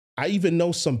I even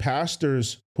know some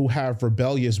pastors who have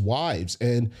rebellious wives,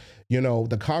 and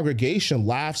the congregation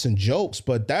laughs and jokes,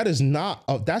 but that's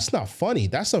not funny.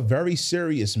 That's a very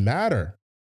serious matter.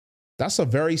 That's a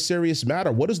very serious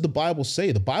matter. What does the Bible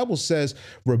say? The Bible says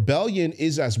rebellion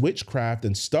is as witchcraft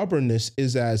and stubbornness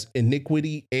is as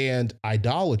iniquity and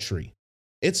idolatry.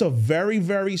 It's a very,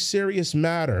 very serious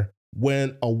matter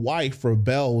when a wife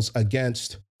rebels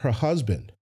against her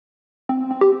husband.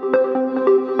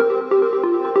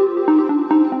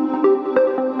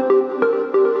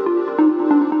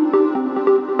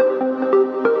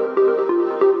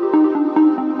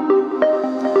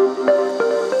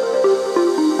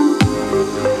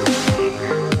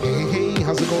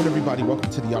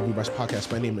 Welcome to the Aubrey Rush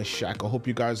Podcast. My name is Shaq. I hope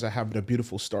you guys are having a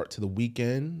beautiful start to the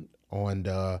weekend. And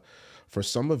for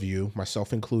some of you,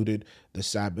 myself included, the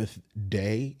Sabbath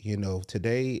day.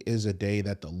 Today is a day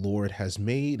that the Lord has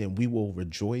made, and we will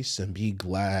rejoice and be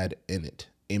glad in it.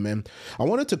 Amen. I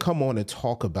wanted to come on and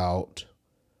talk about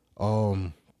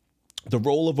the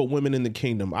role of a woman in the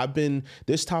kingdom.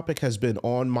 This topic has been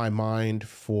on my mind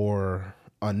for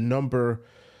a number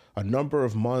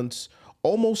of months.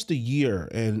 Almost a year,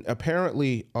 and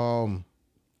apparently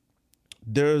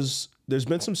there's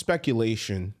been some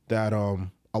speculation that a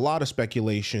lot of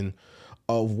speculation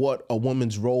of what a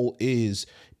woman's role is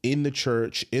in the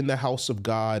church, in the house of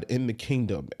God, in the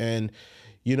kingdom. And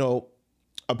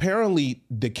apparently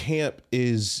the camp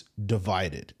is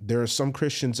divided. There are some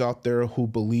Christians out there who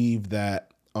believe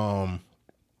that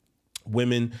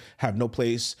women have no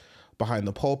place behind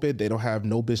the pulpit. They don't have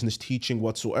no business teaching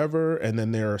whatsoever. And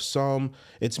then there are some,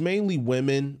 it's mainly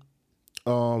women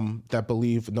that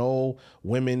believe no,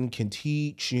 women can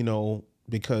teach,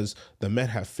 because the men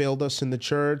have failed us in the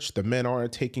church. The men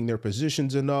aren't taking their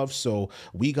positions enough. So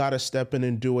we got to step in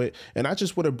and do it. And I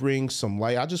just want to bring some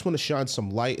light. I just want to shine some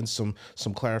light and some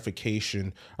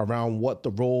clarification around what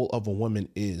the role of a woman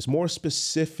is. More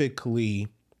specifically,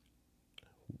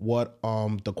 what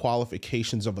the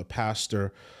qualifications of a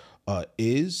pastor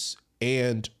is,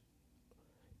 and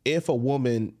if a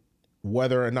woman,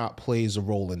 whether or not plays a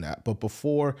role in that. But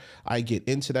before I get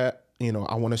into that,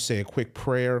 I want to say a quick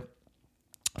prayer.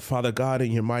 Father God,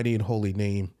 in your mighty and holy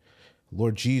name,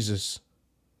 Lord Jesus,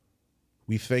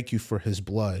 we thank you for his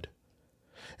blood.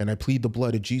 And I plead the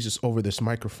blood of Jesus over this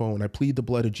microphone. I plead the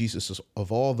blood of Jesus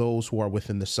of all those who are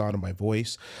within the sound of my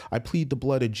voice. I plead the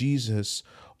blood of Jesus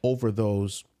over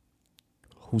those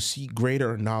who seek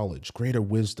greater knowledge, greater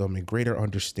wisdom, and greater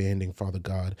understanding, Father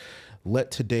God.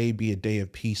 Let today be a day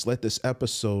of peace. Let this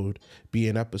episode be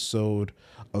an episode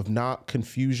of not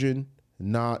confusion,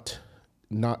 not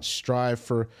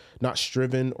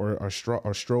striven or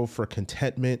strove for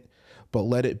contentment, but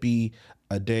let it be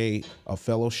a day of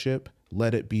fellowship.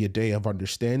 Let it be a day of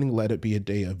understanding. Let it be a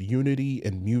day of unity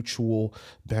and mutual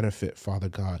benefit, Father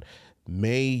God.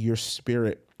 May your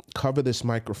spirit cover this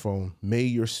microphone. May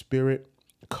your spirit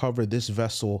cover this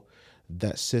vessel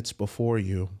that sits before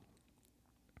you,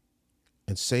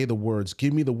 and say the words.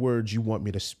 Give me the words you want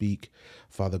me to speak,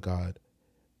 Father God,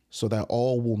 so that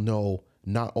all will know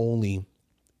not only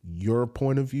your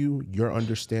point of view, your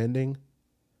understanding,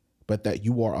 but that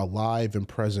you are alive and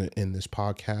present in this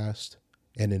podcast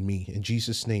and in me. In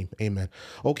Jesus' name, amen.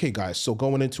 Okay, guys, so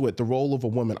going into it, the role of a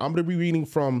woman. I'm going to be reading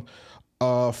from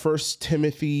 1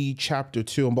 Timothy chapter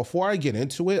 2. And before I get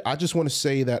into it, I just want to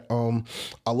say that a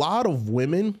lot of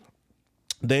women,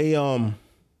 they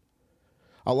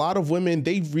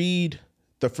read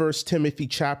the 1 Timothy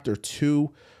chapter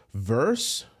 2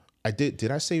 verse.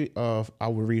 Did I say I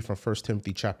will read from 1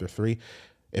 Timothy chapter 3?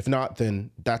 If not,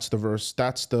 then that's the verse.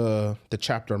 That's the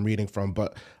chapter I'm reading from.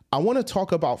 But I want to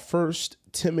talk about 1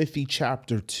 Timothy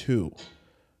chapter 2.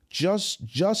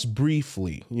 Just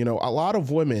briefly. A lot of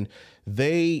women,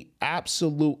 they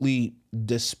absolutely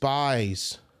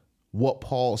despise what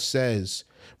Paul says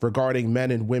regarding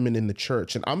men and women in the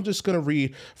church. And I'm just going to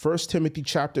read 1 Timothy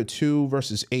chapter 2,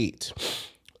 verses 8,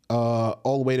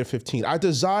 all the way to 15. I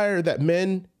desire that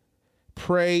men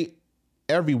pray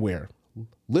everywhere,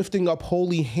 lifting up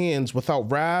holy hands without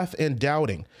wrath and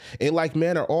doubting. In like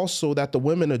manner also that the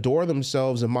women adore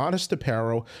themselves in modest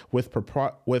apparel with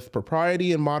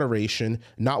propriety and moderation,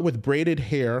 not with braided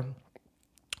hair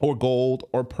or gold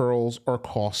or pearls or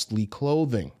costly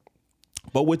clothing,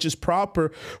 but which is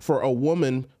proper for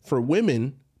women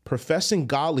professing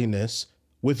godliness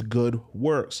with good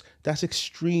works. That's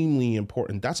extremely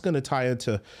important. That's going to tie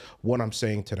into what I'm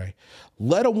saying today.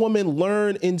 Let a woman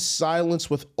learn in silence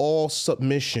with all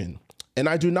submission. And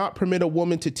I do not permit a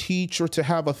woman to teach or to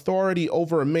have authority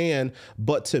over a man,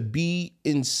 but to be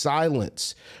in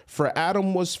silence. For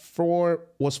Adam was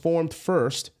formed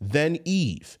first, then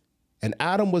Eve. And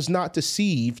Adam was not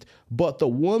deceived, but the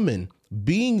woman,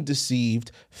 being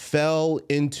deceived, fell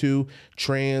into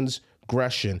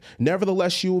transgression.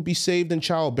 Nevertheless, she will be saved in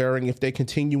childbearing if they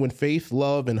continue in faith,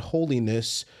 love, and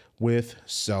holiness with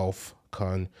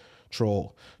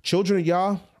self-control. Children of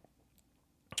Yah,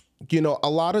 a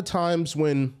lot of times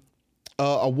when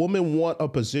a woman want a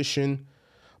position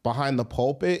behind the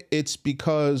pulpit, it's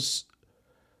because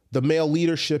the male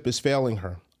leadership is failing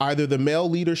her. Either the male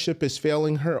leadership is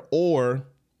failing her or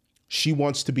she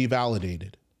wants to be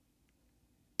validated.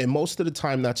 And most of the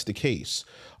time that's the case.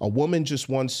 A woman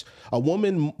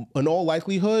in all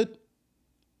likelihood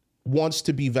wants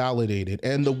to be validated.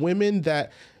 And the women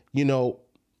that, you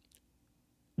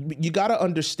got to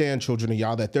understand, children of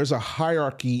Yah, that there's a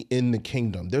hierarchy in the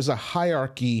kingdom. There's a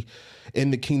hierarchy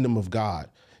in the kingdom of God.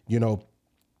 1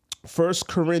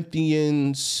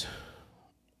 Corinthians,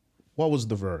 what was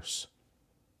the verse?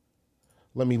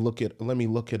 Let me look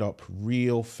it up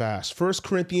real fast. 1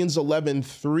 Corinthians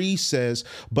 11:3 says,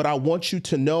 "But I want you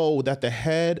to know that the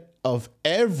head of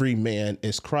every man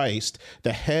is Christ,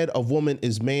 the head of woman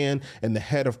is man, and the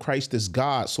head of Christ is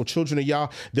God." So children of Yah,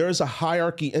 there is a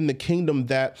hierarchy in the kingdom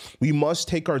that we must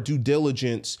take our due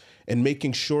diligence in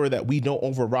making sure that we don't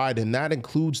override, and that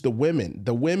includes the women.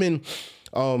 The women,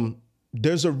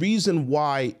 there's a reason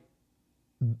why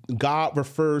God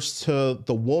refers to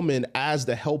the woman as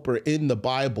the helper in the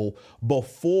Bible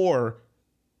before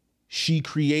he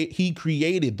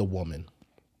created the woman.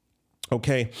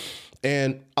 Okay.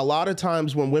 And a lot of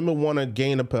times when women want to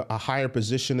gain a higher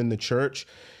position in the church,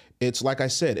 it's like I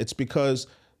said, it's because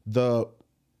the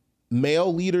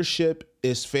male leadership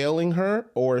is failing her,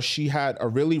 or she had a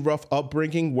really rough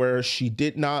upbringing where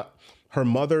her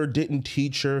mother didn't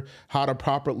teach her how to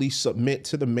properly submit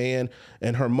to the man,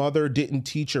 and her mother didn't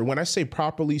teach her, when I say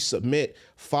properly submit,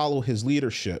 follow his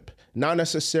leadership, not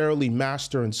necessarily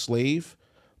master and slave,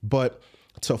 but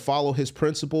to follow his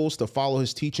principles, to follow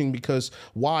his teaching. Because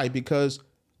why? Because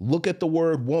look at the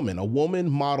word woman. A woman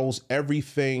models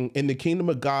everything in the kingdom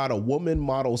of God. A woman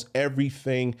models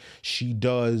everything she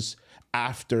does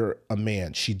after a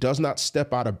man. She does not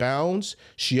step out of bounds.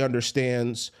 She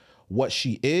understands what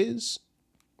she is,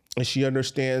 and she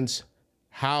understands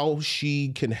how she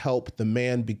can help the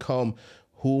man become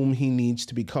whom he needs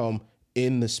to become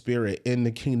in the spirit, in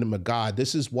the kingdom of God.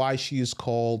 This is why she is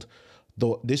called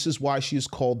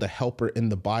the helper in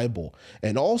the Bible,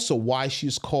 and also why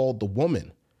she's called the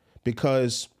woman,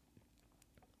 because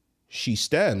she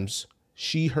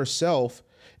herself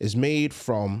is made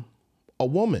from a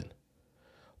woman.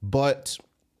 But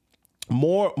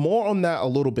more on that a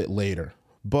little bit later.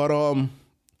 But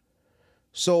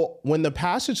so when the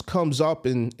passage comes up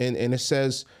and it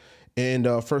says in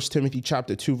 1 Timothy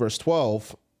chapter 2 verse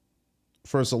 12,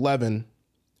 verse 11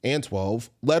 and 12,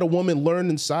 "Let a woman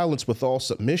learn in silence with all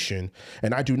submission,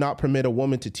 and I do not permit a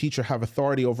woman to teach or have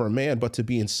authority over a man, but to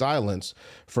be in silence.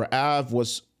 For Adam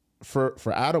was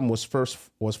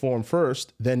formed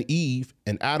first, then Eve,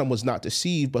 and Adam was not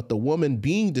deceived, but the woman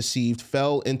being deceived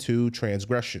fell into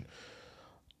transgression."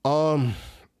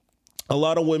 A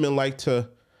lot of women like to,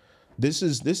 this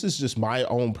is just my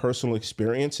own personal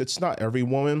experience. It's not every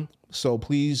woman. So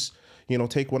please,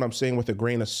 take what I'm saying with a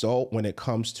grain of salt when it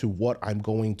comes to what I'm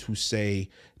going to say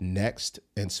next,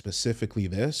 and specifically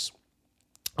this.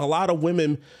 A lot of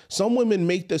women, some women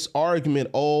make this argument,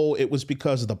 it was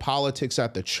because of the politics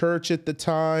at the church at the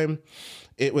time.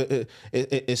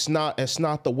 It's not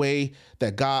the way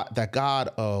that God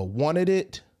wanted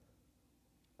it.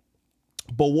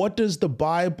 But what does the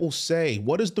Bible say?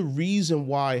 What is the reason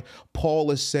why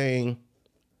Paul is saying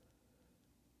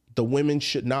the women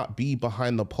should not be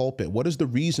behind the pulpit? What is the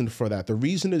reason for that? The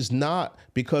reason is not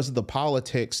because of the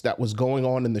politics that was going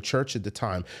on in the church at the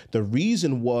time. The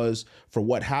reason was for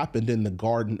what happened in the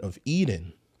Garden of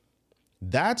Eden.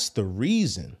 That's the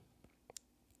reason.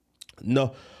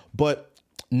 No, but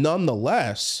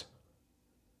nonetheless,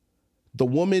 the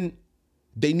woman,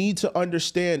 they need to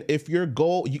understand, if your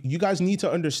goal, you guys need to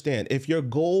understand, if your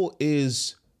goal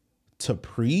is to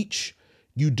preach,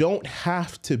 you don't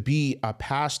have to be a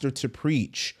pastor to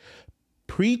preach.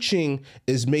 Preaching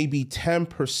is maybe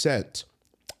 10%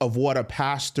 of what a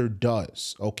pastor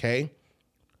does, okay?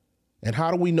 And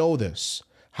how do we know this?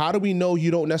 How do we know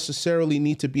you don't necessarily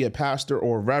need to be a pastor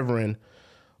or a reverend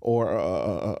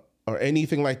or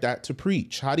anything like that to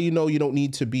preach? How do you know you don't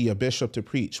need to be a bishop to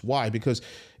preach? Why? Because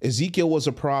Ezekiel was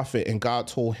a prophet and God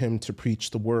told him to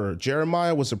preach the word.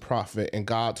 Jeremiah was a prophet and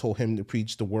God told him to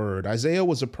preach the word. Isaiah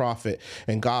was a prophet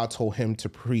and God told him to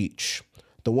preach.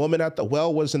 The woman at the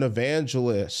well was an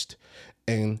evangelist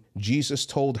And Jesus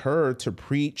told her to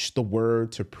preach the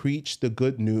word, to preach the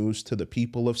good news to the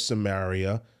people of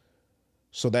Samaria,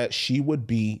 so that she would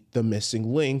be the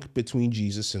missing link between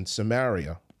Jesus and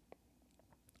Samaria.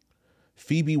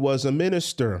 Phoebe was a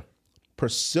minister.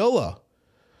 Priscilla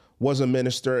was a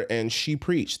minister, and she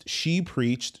preached. She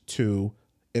preached to,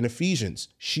 in Ephesians,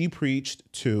 she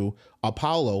preached to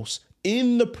Apollos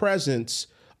in the presence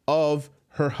of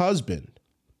her husband.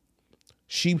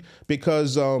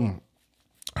 Because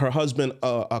her husband,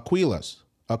 Aquila.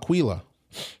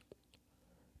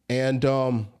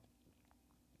 And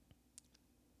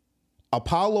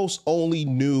Apollos only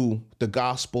knew the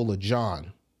Gospel of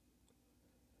John.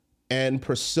 And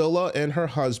Priscilla and her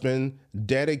husband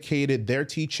dedicated their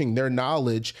teaching, their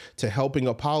knowledge, to helping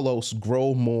Apollos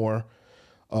grow more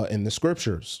in the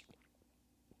scriptures.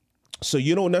 So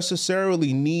you don't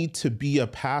necessarily need to be a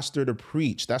pastor to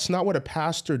preach. That's not what a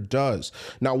pastor does.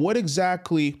 Now, what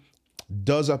exactly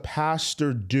does a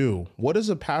pastor do? What is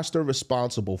a pastor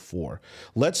responsible for?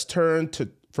 Let's turn to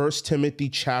 1 Timothy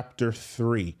chapter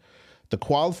 3, the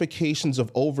qualifications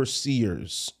of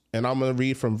overseers. And I'm going to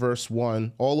read from verse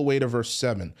 1 all the way to verse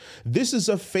 7. This is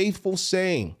a faithful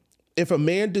saying. If a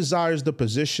man desires the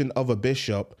position of a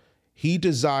bishop, he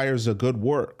desires a good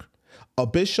work. A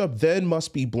bishop then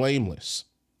must be blameless,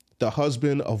 the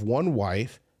husband of one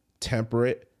wife,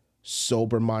 temperate,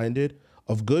 sober-minded,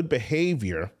 of good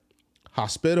behavior,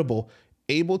 hospitable,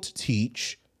 able to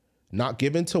teach, not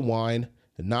given to wine,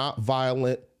 not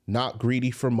violent, not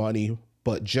greedy for money,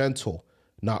 but gentle,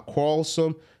 not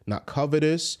quarrelsome, not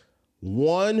covetous,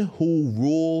 one who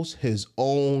rules his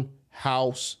own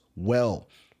house well,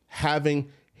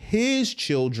 having his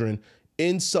children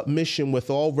in submission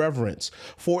with all reverence.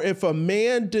 For if a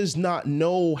man does not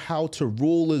know how to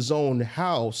rule his own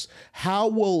house, how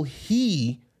will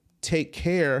he take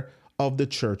care of the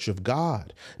church of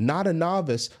God? Not a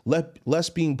novice,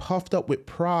 lest being puffed up with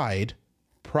pride,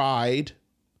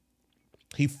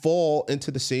 he fall into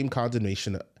the same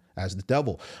condemnation as the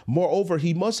devil. Moreover,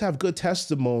 he must have good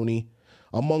testimony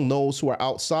among those who are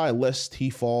outside, lest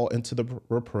he fall into the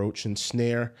reproach and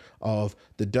snare of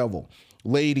the devil.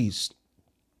 Ladies,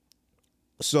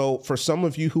 so for some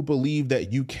of you who believe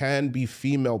that you can be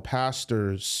female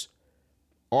pastors,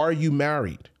 are you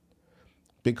married?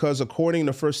 Because according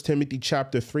to 1 Timothy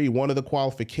chapter 3, one of the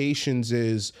qualifications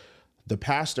is the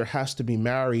pastor has to be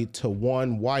married to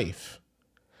one wife.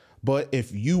 But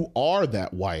if you are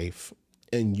that wife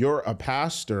and you're a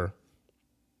pastor,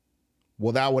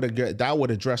 well, that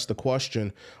would address the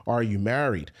question, are you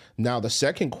married? Now, the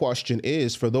second question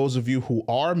is, for those of you who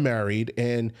are married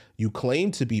and you claim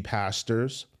to be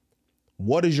pastors,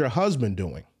 what is your husband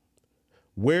doing?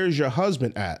 Where's your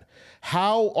husband at?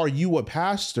 How are you a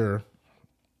pastor?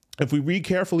 If we read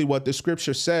carefully what the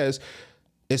scripture says,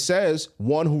 it says,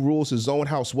 one who rules his own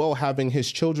house well, having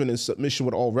his children in submission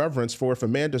with all reverence. For if a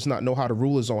man does not know how to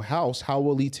rule his own house, how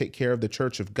will he take care of the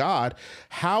church of God?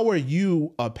 How are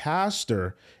you a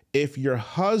pastor if your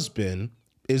husband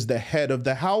is the head of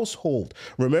the household?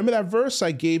 Remember that verse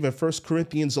I gave in 1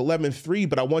 Corinthians 11:3,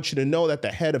 but I want you to know that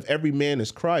the head of every man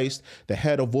is Christ, the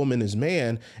head of woman is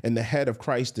man, and the head of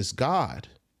Christ is God.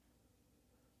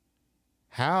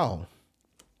 How?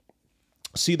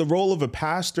 See, the role of a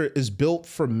pastor is built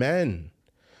for men.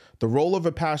 The role of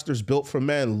a pastor is built for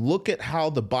men. Look at how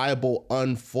the Bible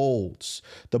unfolds.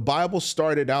 The Bible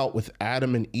started out with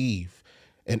Adam and Eve.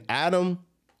 And Adam,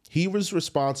 he was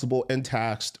responsible and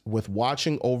tasked with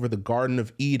watching over the Garden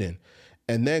of Eden.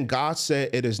 And then God said,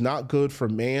 it is not good for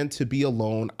man to be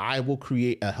alone. I will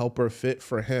create a helper fit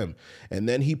for him. And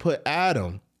then he put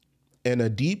Adam in a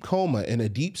deep coma, in a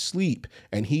deep sleep,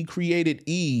 and he created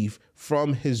Eve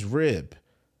from his rib.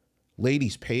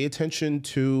 Ladies, pay attention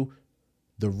to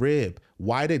the rib.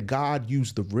 Why did God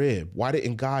use the rib? Why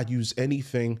didn't God use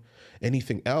anything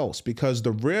else? Because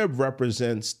the rib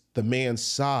represents the man's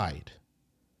side.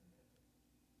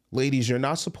 Ladies, you're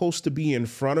not supposed to be in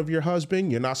front of your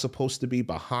husband. You're not supposed to be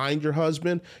behind your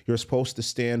husband. You're supposed to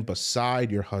stand beside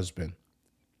your husband.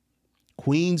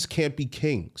 Queens can't be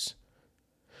kings.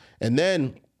 And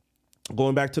then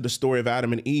going back to the story of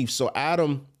Adam and Eve. So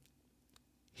Adam,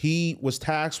 he was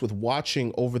tasked with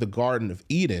watching over the Garden of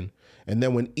Eden. And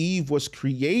then when Eve was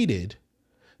created,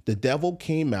 the devil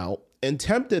came out and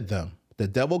tempted them. The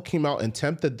devil came out and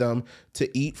tempted them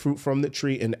to eat fruit from the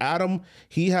tree. And Adam,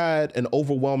 he had an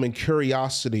overwhelming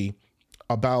curiosity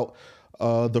about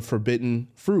the forbidden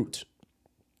fruit.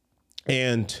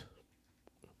 And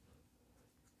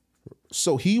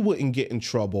so he wouldn't get in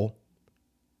trouble.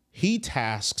 He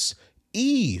tasks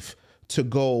Eve to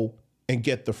go and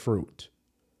get the fruit.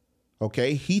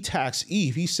 Okay, he taxed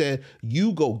Eve. He said,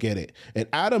 you go get it. And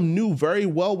Adam knew very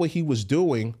well what he was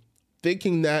doing,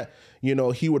 thinking that,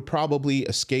 he would probably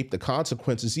escape the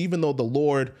consequences, even though the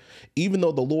Lord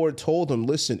told him,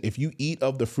 listen, if you eat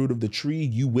of the fruit of the tree,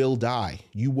 you will die.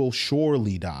 You will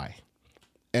surely die.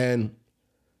 And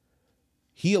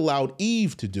he allowed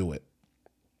Eve to do it.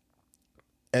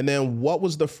 And then what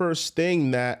was the first thing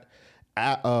that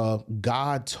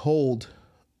God told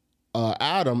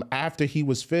Adam after he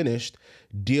was finished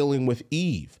dealing with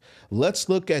Eve? Let's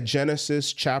look at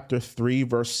Genesis chapter 3,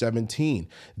 verse 17.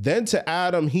 Then to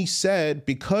Adam, he said,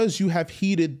 because you have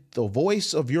heeded the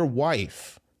voice of your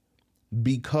wife,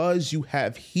 because you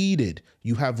have heeded,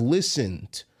 you have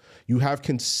listened, you have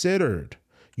considered,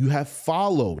 you have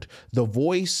followed the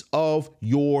voice of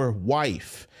your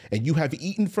wife, and you have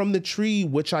eaten from the tree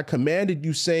which I commanded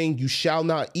you, saying, you shall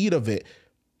not eat of it.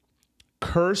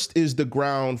 Cursed is the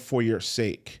ground for your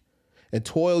sake, and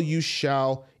toil you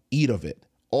shall eat of it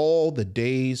all the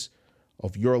days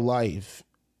of your life.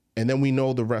 And then we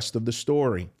know the rest of the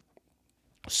story.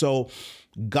 So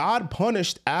God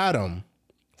punished Adam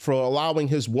for allowing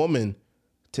his woman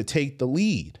to take the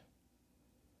lead.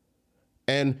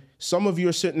 And some of you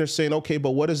are sitting there saying, okay,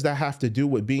 but what does that have to do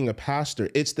with being a pastor?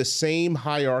 It's the same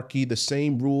hierarchy, the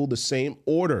same rule, the same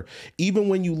order. Even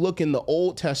when you look in the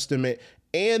Old Testament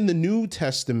and the New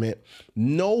Testament,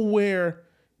 nowhere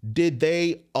did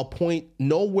they appoint,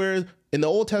 nowhere in the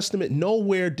Old Testament,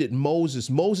 nowhere did Moses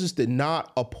did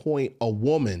not appoint a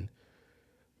woman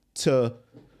to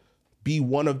be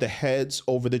one of the heads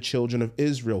over the children of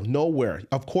Israel. Nowhere.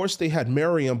 Of course, they had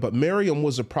Miriam, but Miriam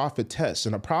was a prophetess,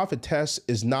 and a prophetess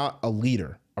is not a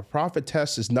leader. A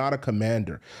prophetess is not a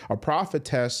commander. A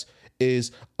prophetess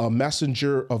is a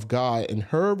messenger of God, and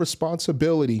her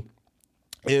responsibility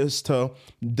is to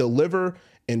deliver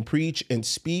and preach and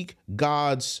speak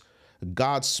God's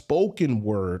spoken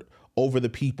word over the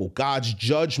people, God's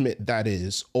judgment, that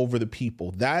is, over the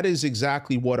people. That is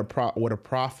exactly what a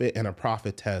prophet and a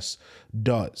prophetess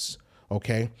does.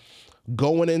 Okay,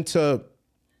 going into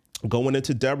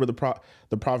Deborah, the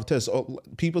prophetess. Oh,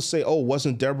 people say, "Oh,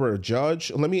 wasn't Deborah a judge?"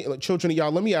 Children of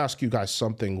y'all, let me ask you guys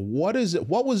something. What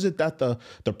was it that the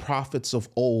prophets of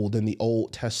old in the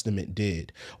Old Testament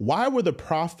did? Why were the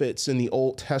prophets in the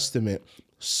Old Testament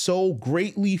so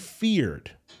greatly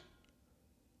feared?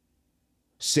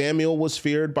 Samuel was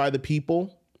feared by the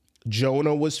people.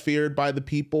 Jonah was feared by the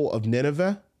people of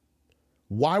Nineveh.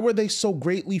 Why were they so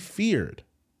greatly feared?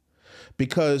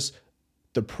 Because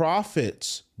the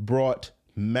prophets brought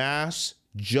mass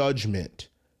judgment.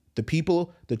 The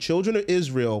children of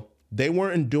Israel, they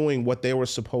weren't doing what they were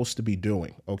supposed to be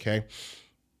doing, okay?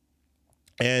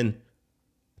 And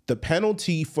the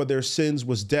penalty for their sins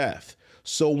was death.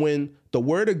 So when the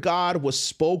word of God was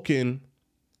spoken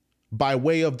by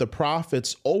way of the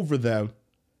prophets over them,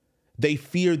 they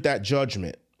feared that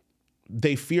judgment.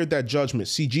 They feared that judgment.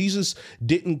 See, Jesus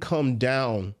didn't come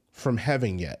down from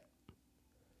heaven yet.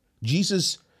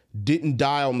 Jesus didn't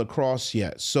die on the cross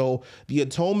yet. So the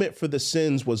atonement for the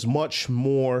sins was much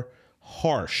more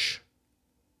harsh.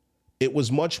 It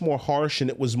was much more harsh and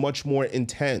it was much more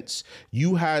intense.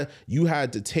 You had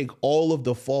to take all of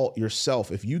the fault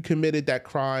yourself. If you committed that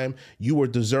crime, you were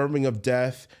deserving of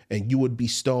death and you would be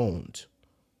stoned.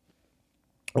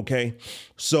 Okay,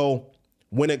 so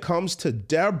when it comes to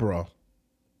Deborah,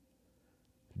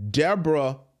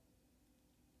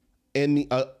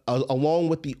 and along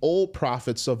with the old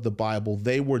prophets of the Bible,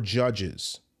 they were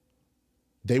judges.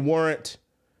 They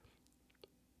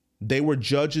were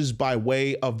judges by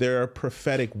way of their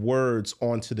prophetic words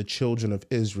onto the children of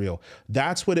Israel.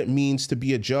 That's what it means to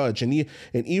be a judge. And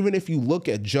even if you look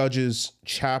at Judges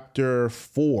chapter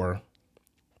 4,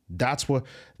 that's what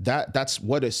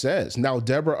it says. Now,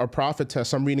 Deborah, a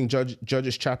prophetess, I'm reading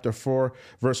Judges chapter 4,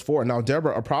 verse 4. Now,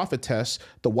 Deborah, a prophetess,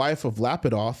 the wife of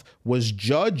Lapidoth, was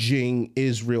judging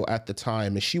Israel at the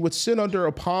time, and she would sit under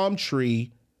the palm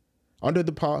tree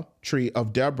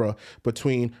of Deborah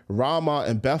between Ramah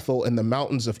and Bethel in the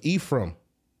mountains of Ephraim.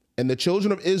 And the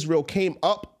children of Israel came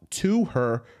up to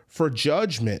her for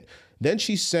judgment. Then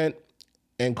she sent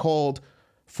and called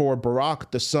for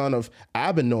Barak, the son of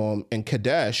Abinoam, and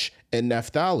Kadesh and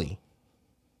Naphtali,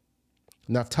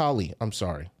 I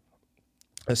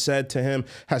said to him,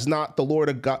 has not the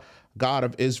Lord God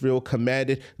of Israel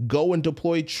commanded, go and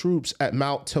deploy troops at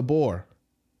Mount Tabor?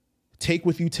 Take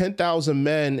with you 10,000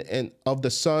 men and of the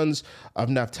sons of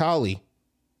Naphtali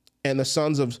and the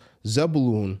sons of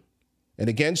Zebulun. And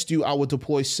against you I will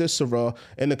deploy Sisera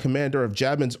and the commander of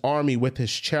Jabin's army with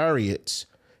his chariots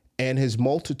and his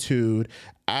multitude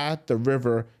at the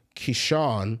river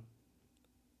Kishon.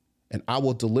 and I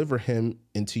will deliver him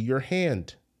into your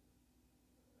hand.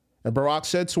 And Barak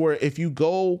said to her, if you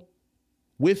go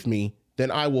with me, then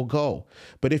I will go.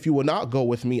 But if you will not go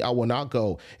with me, I will not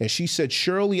go. And she said,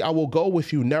 surely I will go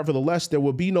with you. Nevertheless, there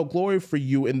will be no glory for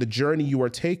you in the journey you are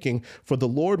taking, for the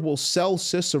Lord will sell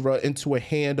Sisera into a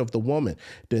hand of the woman.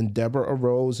 Then Deborah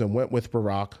arose and went with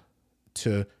Barak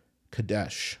to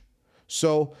Kadesh.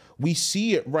 So we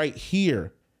see it right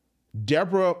here.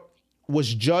 Deborah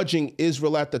was judging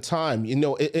Israel at the time. You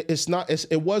know, it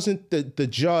wasn't the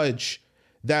judge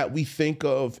that we think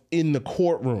of in the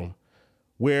courtroom,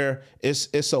 where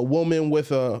it's a woman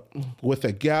with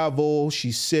a gavel,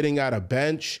 she's sitting at a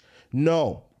bench.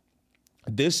 No,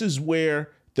 this is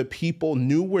where the people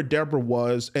knew where Deborah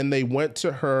was, and they went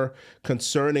to her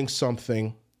concerning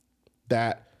something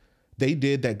that they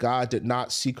did that God did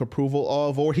not seek approval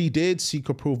of, or he did seek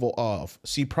approval of.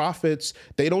 See, prophets,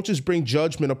 they don't just bring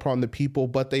judgment upon the people,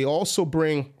 but they also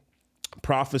bring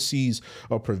prophecies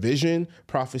of provision,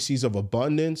 prophecies of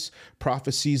abundance,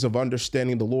 prophecies of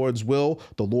understanding the Lord's will.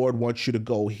 The Lord wants you to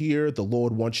go here. The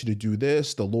Lord wants you to do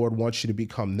this. The Lord wants you to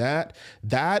become that.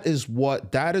 That is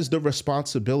the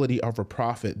responsibility of a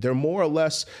prophet. They're more or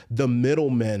less the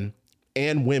middlemen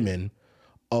and women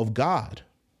of God.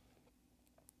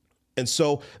 And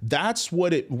so that's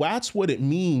what it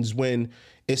means when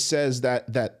it says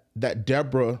that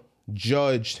Deborah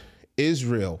judged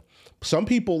Israel. Some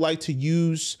people like to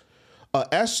use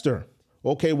Esther.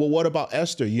 Okay, well, what about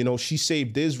Esther? You know, she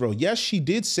saved Israel. Yes, she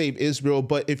did save Israel,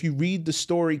 but if you read the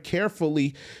story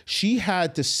carefully, she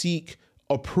had to seek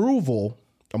approval.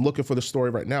 I'm looking for the story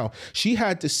right now. She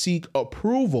had to seek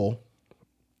approval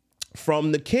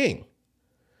from the king.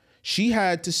 She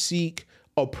had to seek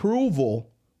approval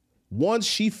once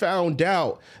she found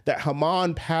out that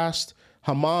Haman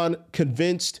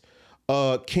convinced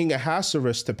King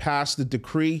Ahasuerus to pass the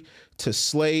decree to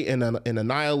slay and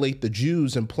annihilate the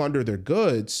Jews and plunder their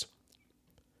goods.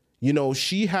 You know,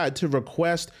 she had to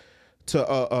request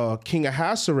to King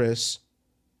Ahasuerus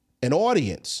an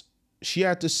audience. She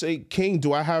had to say, King,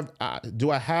 do I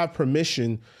have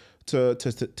permission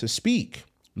to speak?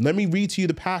 Let me read to you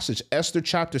the passage, Esther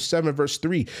chapter 7, verse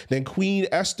 3. Then Queen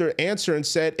Esther answered and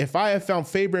said, if I have found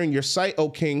favor in your sight, O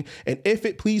king, and if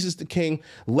it pleases the king,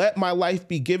 let my life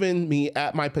be given me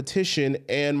at my petition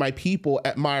and my people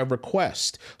at my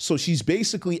request. So she's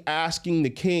basically asking the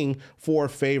king for a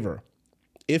favor.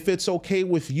 If it's okay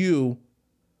with you,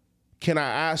 can I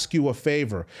ask you a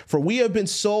favor? For we have been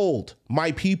sold,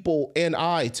 my people and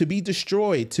I, to be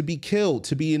destroyed, to be killed,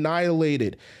 to be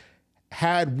annihilated.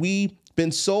 Had we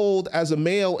been sold as a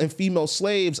male and female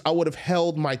slaves, I would have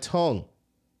held my tongue.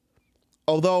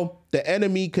 Although the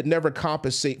enemy could never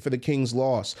compensate for the king's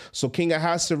loss. So King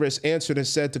Ahasuerus answered and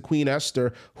said to Queen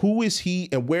Esther, who is he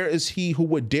and where is he who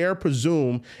would dare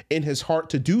presume in his heart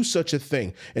to do such a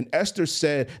thing? And Esther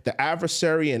said, the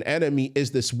adversary and enemy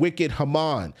is this wicked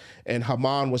Haman. And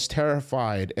Haman was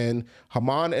terrified, and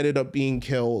Haman ended up being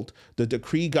killed. The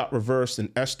decree got reversed,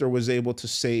 and Esther was able to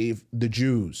save the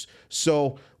Jews.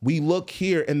 So we look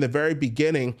here in the very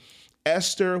beginning,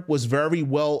 Esther was very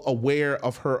well aware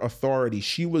of her authority.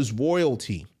 She was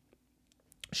royalty.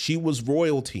 She was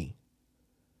royalty.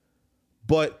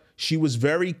 But she was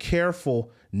very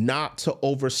careful not to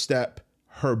overstep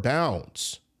her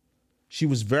bounds. She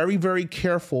was very, very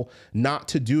careful not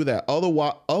to do that.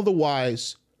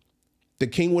 Otherwise, the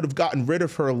king would have gotten rid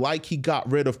of her like he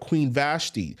got rid of Queen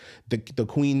Vashti, the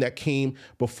queen that came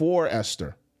before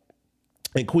Esther.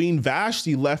 And Queen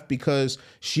Vashti left because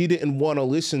she didn't want to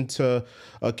listen to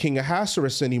King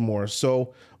Ahasuerus anymore.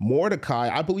 So Mordecai,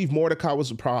 I believe Mordecai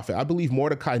was a prophet. I believe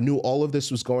Mordecai knew all of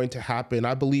this was going to happen.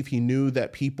 I believe he knew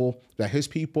that his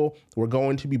people were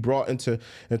going to be brought into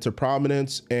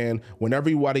prominence. And when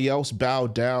everybody else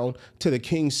bowed down to the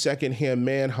king's second-hand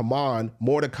man, Haman,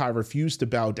 Mordecai refused to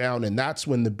bow down. And that's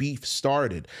when the beef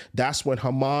started. That's when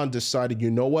Haman decided, you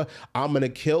know what? I'm going to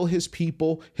kill his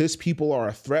people. His people are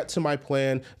a threat to my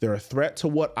plan. They're a threat to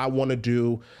what I want to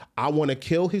do. I want to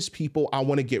kill his people. I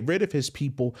want to get rid of his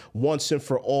people once and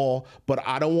for all. But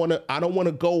I don't want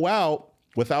to go out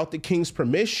without the king's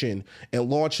permission and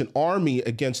launch an army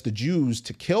against the Jews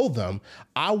to kill them.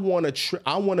 I want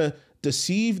to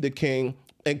deceive the king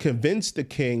and convince the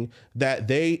king that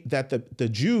the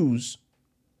Jews,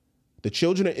 the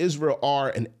children of Israel, are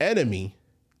an enemy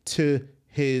to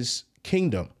his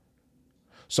kingdom.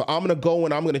 So I'm going to go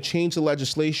and I'm going to change the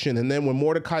legislation. And then when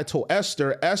Mordecai told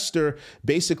Esther, Esther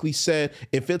basically said,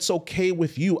 if it's okay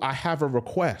with you, I have a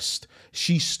request.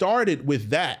 She started with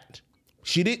that.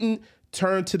 She didn't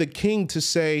turn to the king to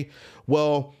say,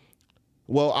 well,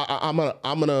 well,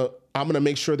 I'm gonna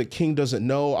make sure the king doesn't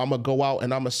know. I'm gonna go out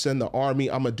and I'm gonna send the army.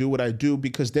 I'm gonna do what I do,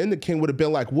 because then the king would have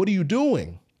been like, what are you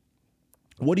doing?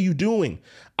 What are you doing?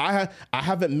 I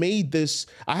haven't made this.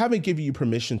 I haven't given you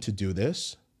permission to do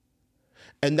this.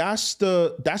 And that's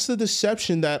the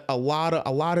deception that a lot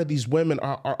of these women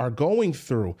are going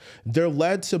through. They're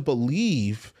led to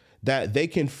believe that they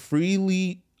can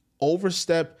freely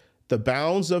overstep the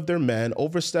bounds of their men,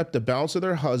 overstep the bounds of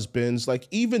their husbands. Like,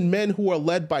 even men who are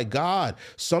led by God,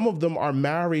 some of them are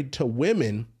married to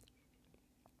women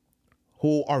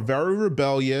who are very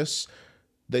rebellious.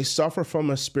 They suffer from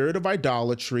a spirit of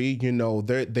idolatry. You know,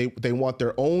 they want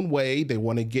their own way. They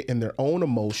want to get in their own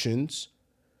emotions.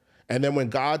 And then when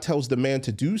God tells the man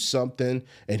to do something,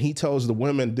 and he tells the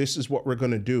women, this is what we're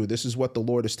going to do. This is what the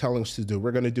Lord is telling us to do.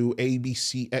 We're going to do A, B,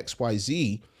 C, X, Y,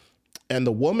 Z. And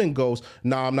the woman goes,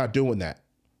 no, I'm not doing that.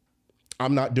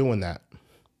 I'm not doing that.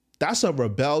 That's a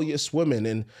rebellious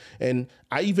woman. And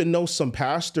I even know some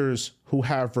pastors who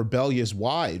have rebellious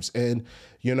wives, and,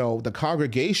 you know, the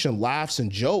congregation laughs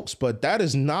and jokes, but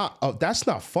that's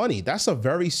not funny. That's a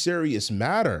very serious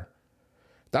matter.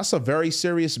 That's a very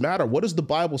serious matter. What does the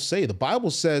Bible say? The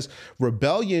Bible says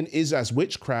rebellion is as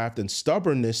witchcraft and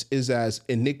stubbornness is as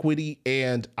iniquity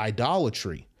and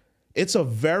idolatry. It's a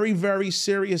very, very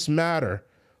serious matter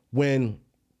when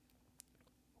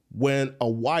a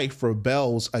wife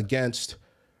rebels against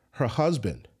her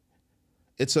husband.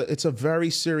 It's a very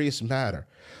serious matter.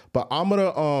 But I'm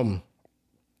gonna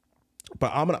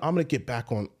get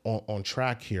back on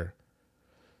track here.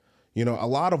 You know, a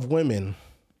lot of women,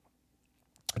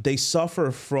 they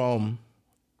suffer from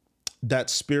that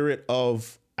spirit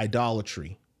of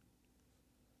idolatry.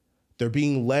 They're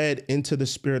being led into the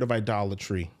spirit of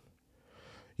idolatry.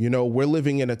 You know, we're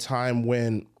living in a time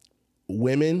when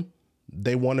women,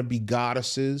 they want to be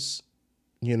goddesses.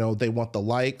 You know, they want the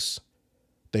likes,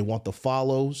 they want the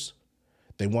follows,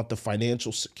 they want the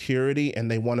financial security, and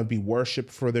they want to be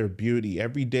worshiped for their beauty.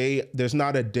 Every day, there's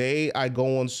not a day I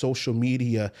go on social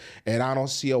media and I don't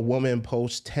see a woman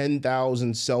post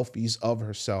 10,000 selfies of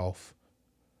herself.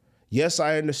 Yes,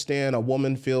 I understand a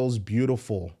woman feels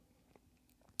beautiful.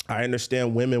 I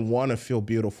understand women want to feel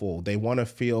beautiful. They want to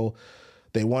feel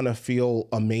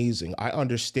amazing. I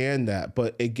understand that,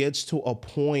 but it gets to a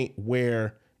point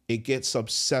where it gets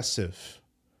obsessive.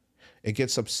 It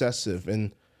gets obsessive,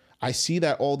 and I see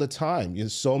that all the time. You know,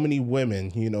 so many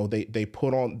women, you know, they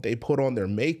put on their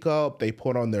makeup, they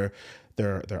put on their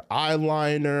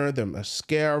eyeliner, their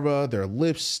mascara, their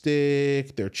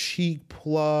lipstick, their cheek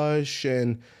blush,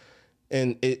 and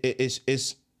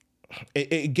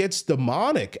it gets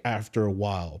demonic after a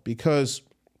while, because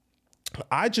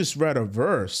I just read a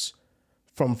verse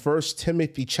from 1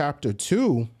 Timothy chapter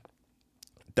 2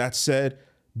 that said,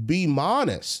 be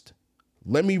modest.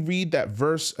 Let me read that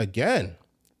verse again.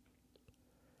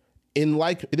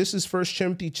 This is 1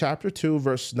 Timothy chapter 2,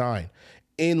 verse 9.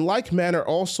 In like manner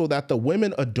also that the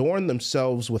women adorn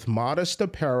themselves with modest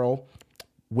apparel,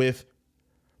 with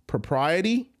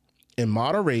propriety and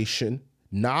moderation,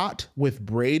 not with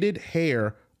braided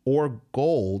hair or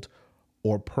gold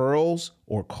or pearls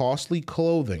or costly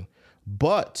clothing,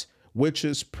 but which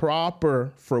is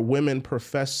proper for women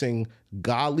professing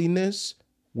godliness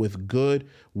with good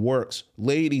works.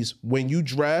 Ladies, when you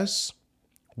dress,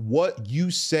 what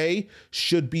you say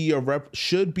should be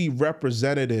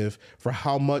representative for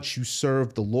how much you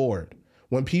serve the Lord.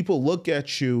 When people look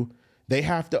at you, they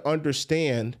have to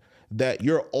understand that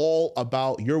your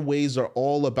ways are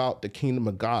all about the kingdom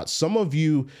of God. Some of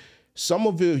you,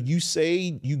 you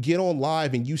say, you get on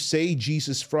live and you say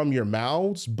Jesus from your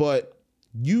mouths, but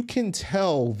you can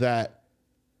tell that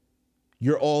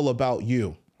you're all about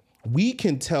you. We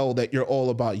can tell that you're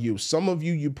all about you. Some of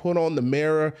you, you put on the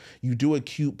mirror, you do a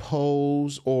cute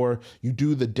pose, or you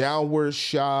do the downward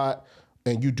shot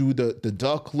and you do the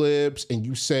duck lips and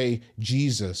you say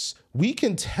Jesus. We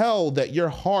can tell that your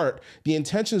heart, the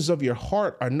intentions of your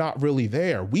heart are not really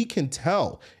there. We can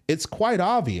tell. It's quite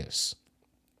obvious.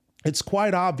 It's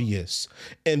quite obvious.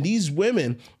 And these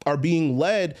women are being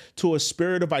led to a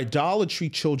spirit of idolatry,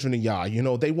 children of Yah. You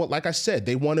know, they want, like I said,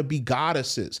 they want to be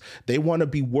goddesses. They want to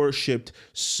be worshiped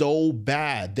so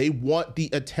bad. They want the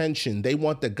attention. They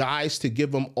want the guys to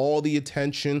give them all the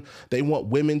attention. They want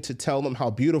women to tell them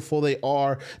how beautiful they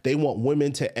are. They want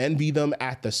women to envy them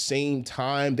at the same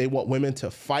time. They want women to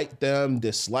fight them,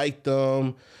 dislike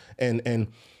them. And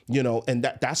you know, and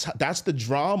that's the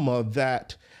drama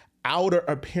that outer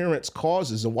appearance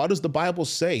causes. And what does the Bible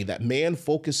say? That man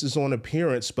focuses on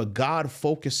appearance, but God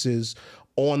focuses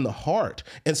on the heart.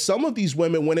 And some of these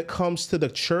women, when it comes to the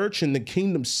church and the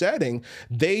kingdom setting,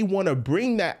 they want to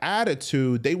bring that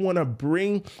attitude. They want to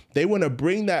bring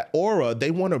that aura.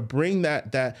 They want to bring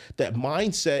that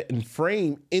mindset and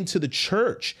frame into the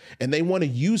church. And they want to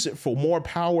use it for more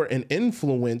power and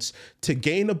influence to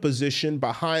gain a position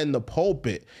behind the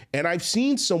pulpit. And I've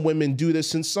seen some women do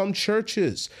this in some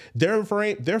churches. Their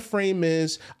frame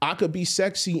is, I could be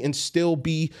sexy and still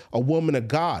be a woman of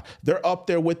God. They're up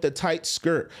there with the tight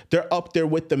skirt. They're up there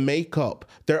with the makeup.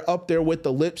 They're up there with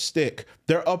the lipstick.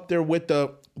 They're up there with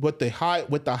the high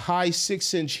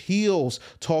 6-inch heels,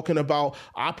 talking about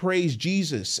I praise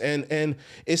Jesus. And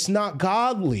it's not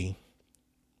godly.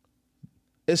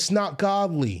 It's not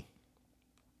godly.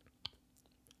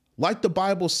 Like the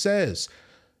Bible says,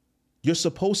 you're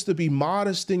supposed to be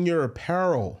modest in your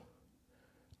apparel.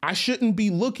 I shouldn't be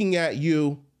looking at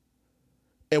you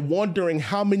and wondering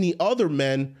how many other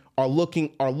men are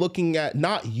looking at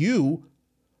not you,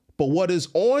 but what is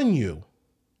on you.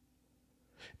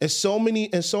 And so many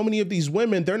of these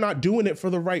women, they're not doing it for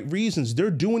the right reasons.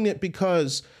 They're doing it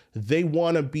because they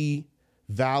want to be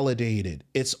validated.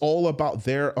 It's all about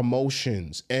their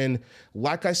emotions. And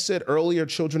like I said earlier,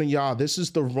 children of Yah, this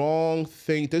is the wrong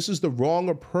thing. This is the wrong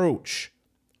approach.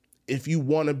 If you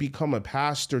want to become a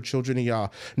pastor, children of Yah,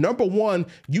 number one,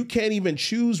 you can't even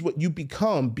choose what you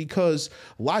become, because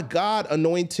like God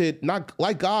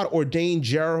ordained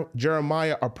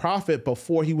Jeremiah a prophet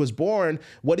before he was born.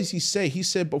 What does he say? He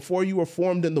said, before you were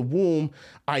formed in the womb,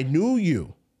 I knew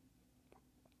you.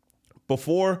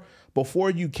 Before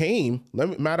you came,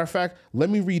 matter of fact, let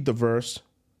me read the verse.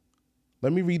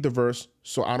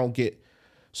 So I don't get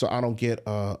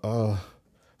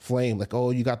flame, like,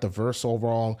 oh, you got the verse all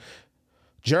wrong.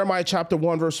 Jeremiah chapter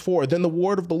 1, verse 4. Then the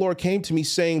word of the Lord came to me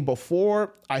saying,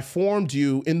 before I formed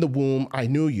you in the womb, I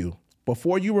knew you.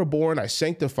 Before you were born, I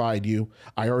sanctified you.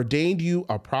 I ordained you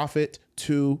a prophet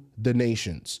to the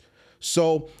nations.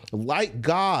 So like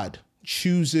God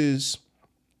chooses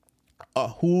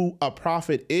who a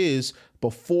prophet is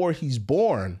before he's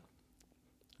born,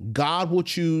 God will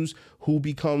choose who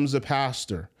becomes a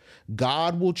pastor.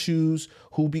 God will choose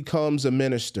who becomes a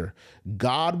minister.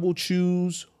 God will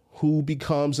choose who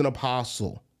becomes an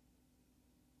apostle.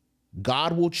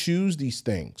 God will choose these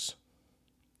things.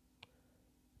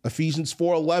 Ephesians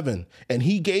 4:11, and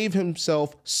he gave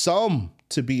himself some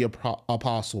to be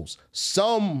apostles,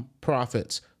 some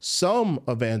prophets, some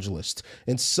evangelists,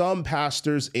 and some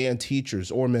pastors and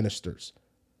teachers or ministers,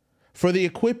 for the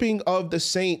equipping of the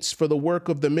saints, for the work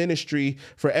of the ministry,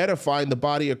 for edifying the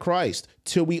body of Christ,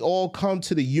 till we all come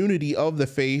to the unity of the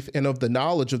faith and of the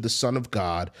knowledge of the Son of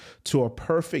God, to a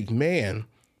perfect man,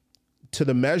 to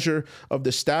the measure of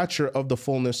the stature of the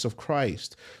fullness of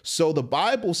Christ. So the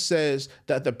Bible says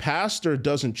that the pastor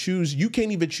doesn't choose. You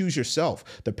can't even choose yourself.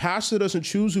 The pastor doesn't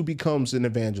choose who becomes an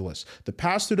evangelist. The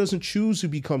pastor doesn't choose who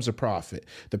becomes a prophet.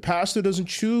 The pastor doesn't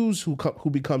choose who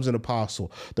becomes an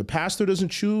apostle. The pastor doesn't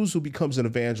choose who becomes an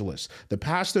evangelist. The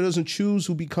pastor doesn't choose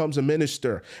who becomes a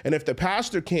minister. And if the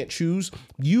pastor can't choose,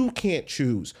 you can't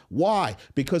choose. Why?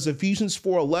 Because Ephesians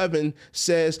 4:11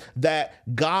 says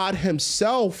that God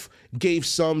himself gave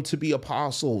some to be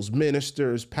apostles,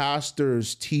 ministers,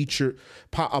 pastors,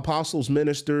 apostles,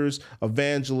 ministers,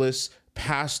 evangelists,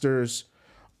 pastors,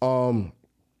 and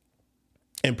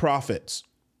prophets.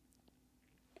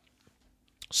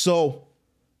 So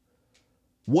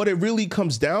what it really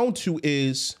comes down to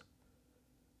is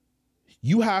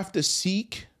you have to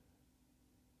seek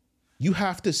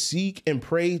and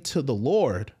pray to the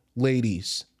Lord,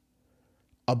 ladies,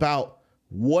 about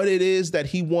what it is that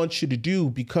he wants you to do,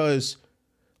 because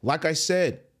like I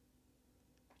said,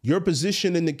 your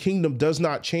position in the kingdom does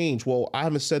not change. Well, I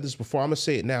haven't said this before. I'm going to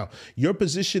say it now. Your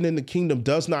position in the kingdom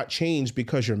does not change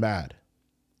because you're mad.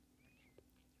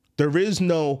 There is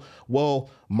no, well,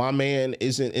 my man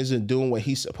isn't doing what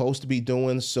he's supposed to be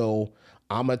doing, so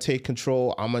I'm going to take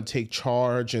control. I'm going to take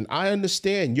charge. And I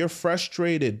understand you're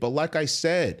frustrated, but like I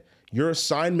said, your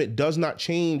assignment does not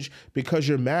change because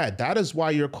you're mad. That is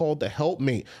why you're called the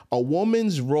helpmate. A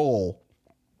woman's role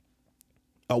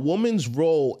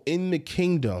in the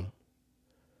kingdom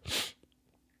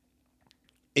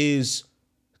is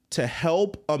to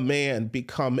help a man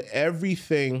become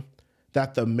everything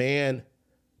that the man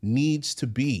needs to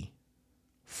be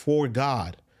for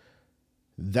God.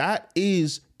 That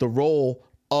is the role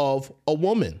of a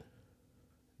woman.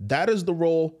 That is the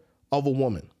role of a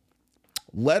woman.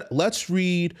 Let's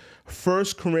read 1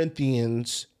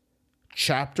 Corinthians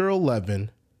chapter 11.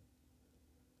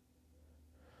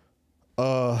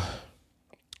 I'm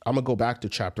going to go back to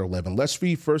chapter 11. Let's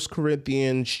read 1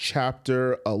 Corinthians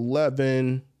chapter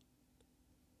 11.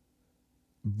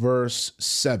 verse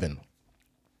 7.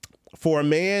 For a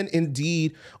man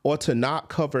indeed ought to not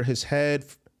cover his head,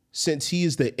 since he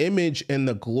is the image and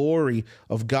the glory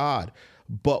of God.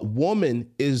 But woman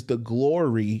is the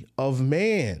glory of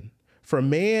man. For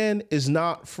man is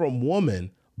not from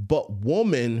woman, but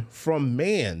woman from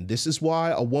man. This is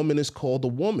why a woman is called a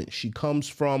woman. She comes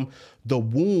from the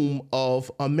womb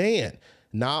of a man.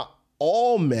 Not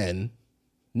all men,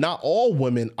 not all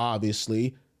women,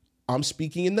 obviously. I'm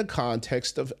speaking in the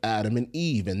context of Adam and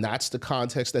Eve, and that's the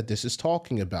context that this is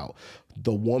talking about.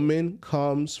 The woman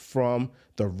comes from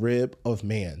the rib of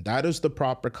man. That is the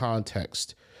proper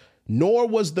context. Nor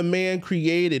was the man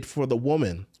created for the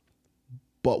woman,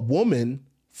 but woman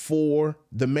for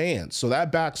the man. So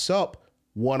that backs up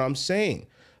what I'm saying.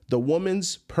 The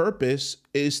woman's purpose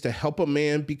is to help a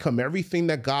man become everything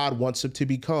that God wants him to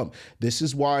become. This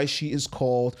is why she is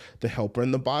called the helper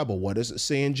in the Bible. What does it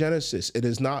say in Genesis? It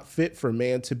is not fit for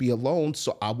man to be alone,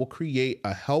 so I will create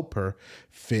a helper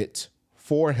fit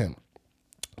for him.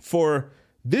 For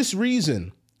this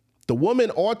reason, the woman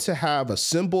ought to have a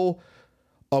symbol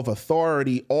of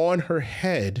authority on her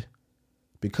head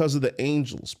because of the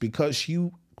angels, because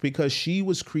she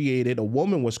was created, a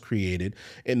woman was created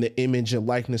in the image and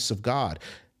likeness of God.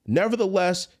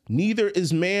 Nevertheless, neither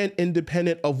is man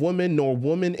independent of woman, nor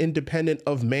woman independent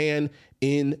of man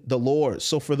in the Lord.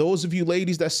 So for those of you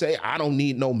ladies that say, I don't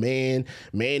need no man,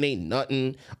 man ain't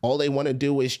nothing, all they want to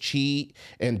do is cheat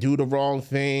and do the wrong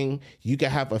thing, you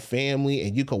can have a family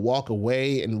and you can walk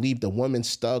away and leave the woman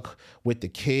stuck with the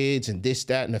kids and this,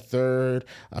 that, and the third.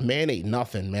 A man ain't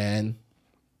nothing, man.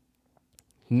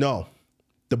 No.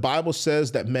 The Bible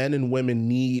says that men and women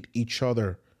need each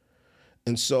other.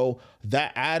 And so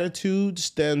that attitude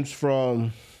stems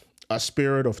from a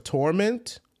spirit of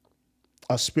torment,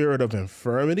 a spirit of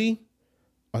infirmity,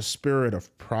 a spirit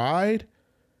of pride.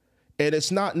 And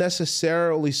it's not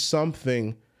necessarily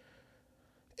something,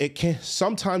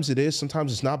 sometimes it is,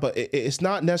 sometimes it's not, but it's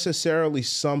not necessarily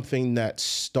something that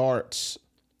starts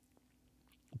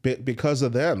because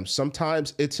of them.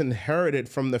 Sometimes it's inherited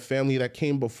from the family that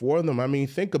came before them. I mean,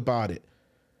 think about it.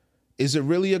 Is it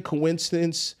really a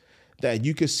coincidence that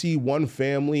you could see one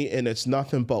family and it's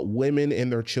nothing but women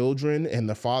and their children and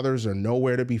the fathers are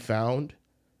nowhere to be found?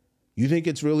 You think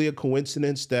it's really a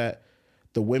coincidence that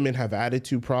the women have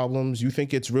attitude problems? You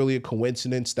think it's really a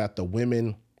coincidence that the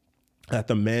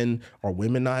men are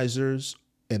womenizers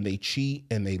and they cheat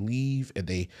and they leave and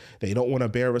they don't want to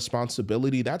bear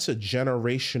responsibility? That's a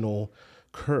generational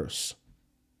curse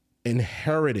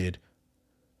inherited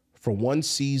for one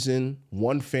season,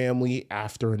 one family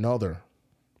after another.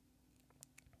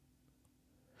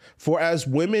 For as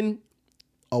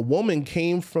a woman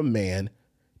came from man,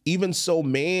 even so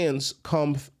man's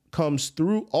comes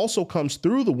through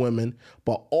the women,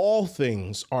 but all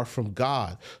things are from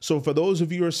God. So for those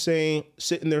of you who are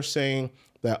sitting there saying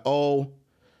that,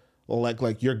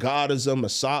 like your God is a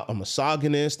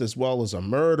misogynist as well as a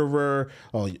murderer.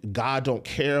 Oh, God don't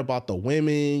care about the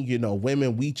women.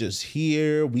 Women, we just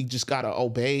got to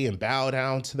obey and bow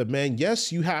down to the men.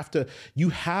 Yes, you have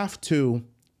to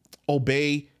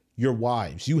obey your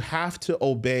wives. You have to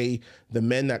obey the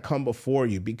men that come before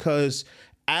you, because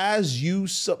as you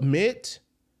submit,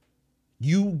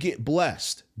 you get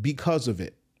blessed because of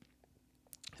it.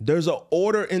 There's an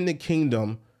order in the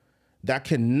kingdom that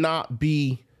cannot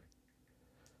be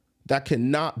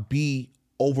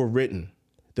overwritten.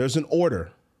 There's an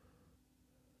order.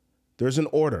 There's an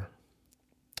order.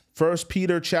 1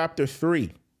 Peter chapter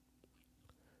 3,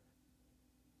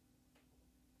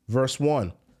 verse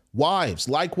 1. Wives,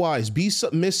 likewise, be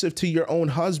submissive to your own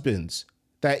husbands,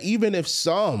 that even if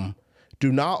some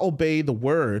do not obey the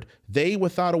word, they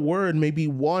without a word may be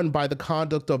won by the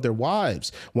conduct of their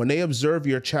wives, when they observe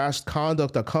your chaste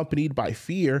conduct accompanied by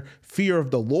fear of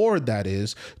the Lord, that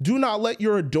is. Do not let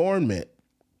your adornment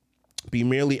be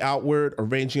merely outward,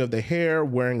 arranging of the hair,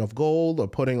 wearing of gold, or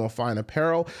putting on fine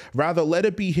apparel. Rather, let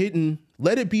it be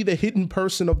the hidden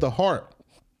person of the heart,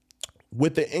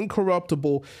 with the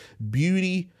incorruptible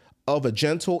beauty of a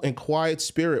gentle and quiet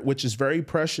spirit, which is very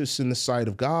precious in the sight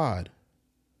of God.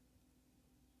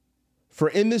 For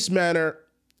in this manner,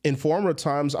 in former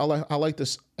times, I like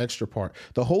this extra part,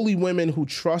 the holy women who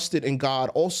trusted in God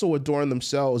also adorned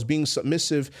themselves, being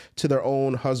submissive to their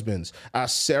own husbands,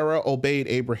 as Sarah obeyed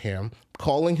Abraham,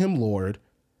 calling him Lord,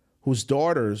 whose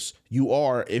daughters you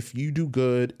are if you do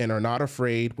good and are not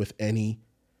afraid with any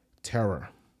terror.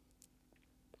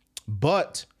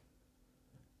 But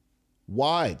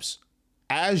wives,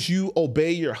 as you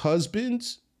obey your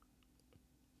husbands,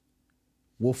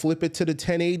 we'll flip it to the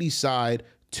 1080 side.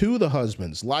 to the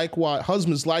husbands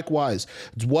likewise,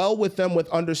 dwell with them with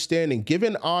understanding,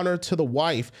 giving honor to the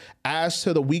wife as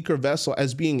to the weaker vessel,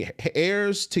 as being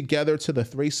heirs together to the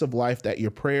thrace of life, that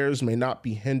your prayers may not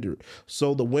be hindered.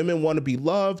 So the women want to be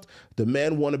loved, the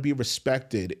men want to be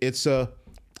respected. It's a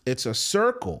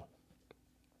circle.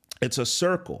 It's a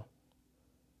circle.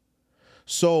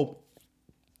 So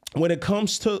when it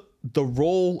comes to the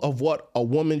role of what a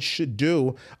woman should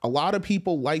do, a lot of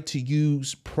people like to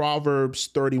use Proverbs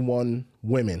 31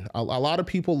 women. A lot of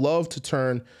people love to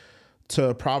turn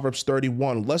to Proverbs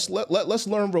 31. Let's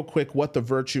learn real quick what the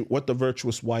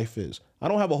virtuous wife is. I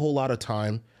don't have a whole lot of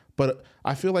time, but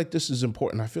I feel like this is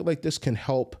important. I feel like this can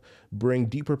help bring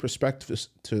deeper perspectives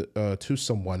to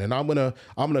someone, and I'm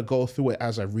gonna go through it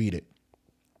as I read it.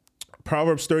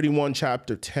 Proverbs 31,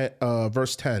 chapter 10,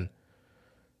 verse 10.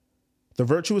 The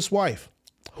virtuous wife.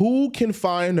 Who can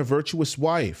find a virtuous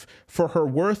wife? For her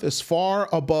worth is far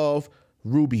above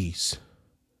rubies.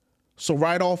 So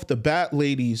right off the bat,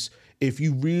 ladies, if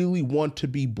you really want to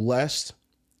be blessed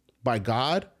by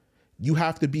God, you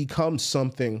have to become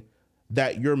something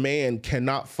that your man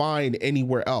cannot find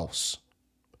anywhere else.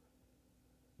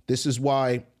 This is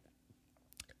why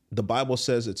the Bible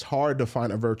says it's hard to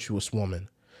find a virtuous woman.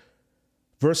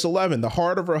 Verse 11, the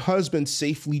heart of her husband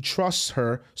safely trusts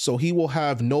her, so he will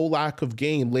have no lack of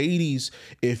gain. Ladies,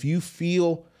 if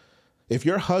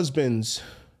your husbands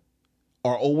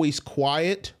are always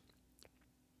quiet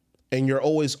and you're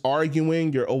always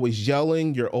arguing, you're always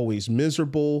yelling, you're always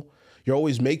miserable, you're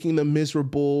always making them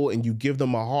miserable, and you give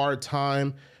them a hard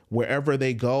time wherever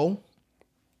they go,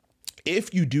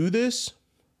 if you do this,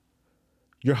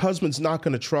 your husband's not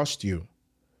going to trust you.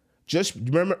 Just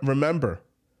remember,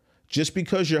 just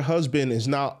because your husband is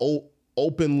not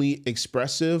openly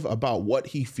expressive about what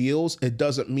he feels, it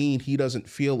doesn't mean he doesn't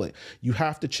feel it. You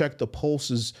have to check the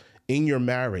pulses in your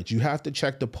marriage. You have to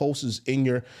check the pulses in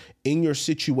your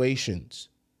situations.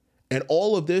 And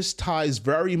all of this ties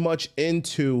very much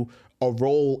into a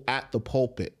role at the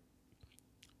pulpit.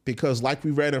 Because like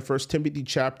we read in 1 Timothy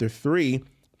chapter 3,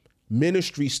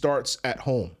 ministry starts at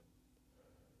home.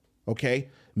 Okay?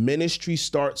 Ministry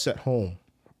starts at home.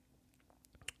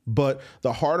 But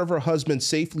the heart of her husband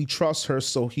safely trusts her,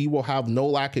 so he will have no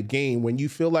lack of gain. When you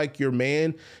feel like your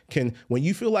man can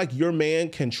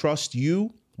trust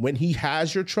you, when he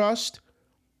has your trust,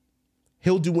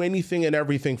 he'll do anything and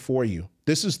everything for you.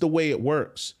 This is the way it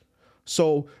works.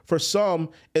 So for some,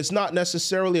 it's not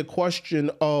necessarily a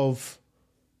question of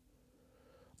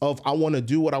I want to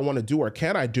do what I want to do, or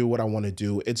can I do what I want to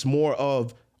do? It's more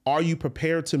of, are you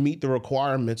prepared to meet the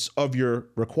requirements of your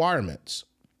requirements?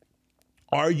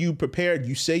 Are you prepared?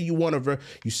 You say you want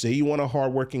a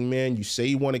hardworking man. You say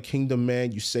you want a kingdom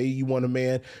man. You say you want a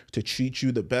man to treat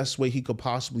you the best way he could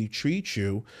possibly treat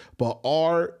you. But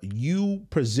are you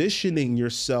positioning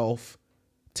yourself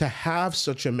to have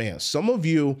such a man? Some of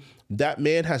you, that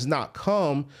man has not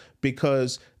come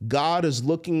because God is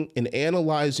looking and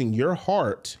analyzing your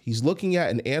heart. He's looking at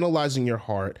and analyzing your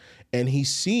heart, and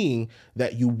he's seeing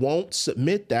that you won't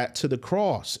submit that to the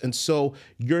cross. And so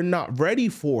you're not ready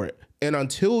for it. And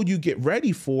until you get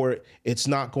ready for it, it's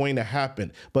not going to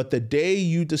happen. But the day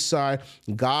you decide,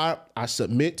 God, I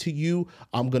submit to you,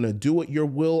 I'm going to do it your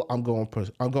will, I'm going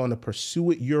to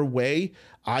pursue it your way,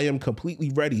 I am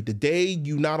completely ready. The day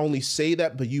you not only say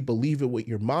that, but you believe it with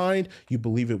your mind, you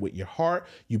believe it with your heart,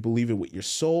 you believe it with your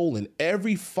soul, and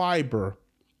every fiber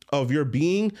of your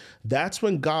being, that's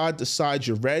when God decides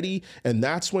you're ready, and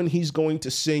that's when he's going to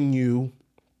send you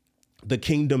the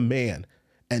kingdom man.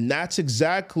 And that's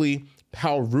exactly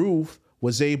how Ruth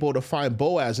was able to find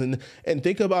Boaz. And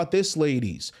think about this,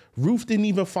 ladies. Ruth didn't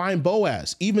even find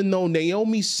Boaz, even though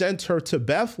Naomi sent her to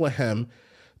Bethlehem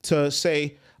to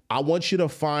say, I want you to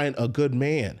find a good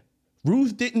man.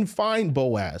 Ruth didn't find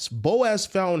Boaz. Boaz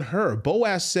found her.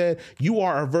 Boaz said, you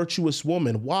are a virtuous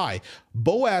woman. Why?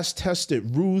 Boaz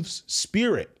tested Ruth's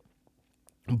spirit.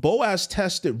 Boaz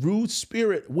tested Ruth's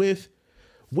spirit with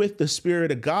the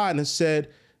Spirit of God and said,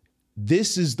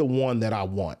 this is the one that I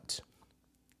want.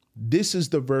 This is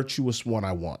the virtuous one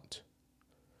I want.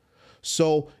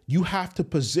 So you have to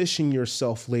position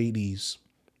yourself, ladies,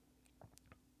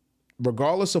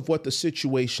 regardless of what the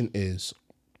situation is.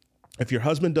 If your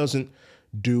husband doesn't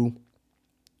do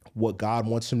what God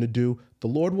wants him to do, the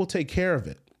Lord will take care of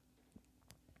it.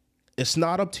 It's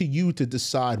not up to you to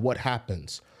decide what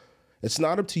happens. It's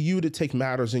not up to you to take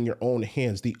matters in your own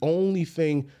hands. The only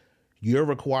thing you're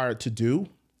required to do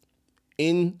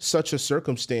in such a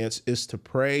circumstance is to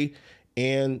pray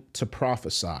and to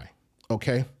prophesy.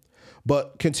 Okay.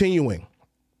 But continuing,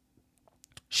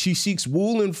 she seeks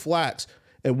wool and flax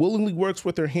and willingly works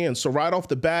with her hands. So right off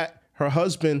the bat, Her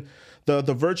husband, the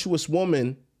virtuous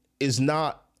woman, is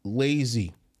not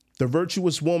lazy. The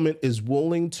virtuous woman is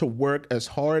willing to work as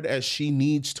hard as she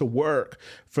needs to work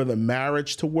for the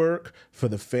marriage to work, for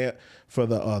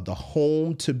the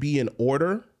home to be in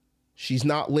order. She's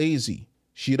not lazy.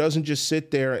 She doesn't just sit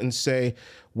there and say,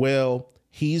 well,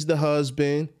 he's the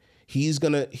husband. He's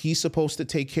supposed to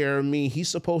take care of me. He's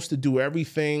supposed to do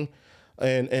everything.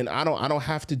 And I don't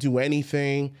have to do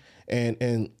anything.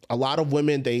 And a lot of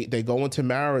women, they go into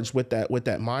marriage with that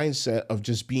mindset of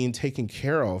just being taken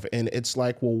care of. And it's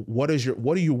like, well, what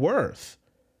are you worth?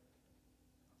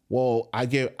 Well, I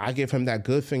give him that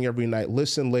good thing every night.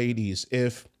 Listen, ladies,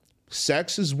 if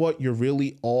sex is what you're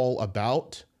really all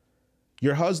about,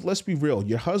 let's be real,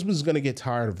 your husband's going to get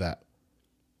tired of that.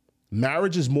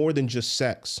 Marriage is more than just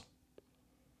sex.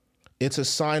 It's a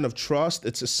sign of trust.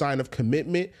 It's a sign of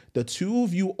commitment. The two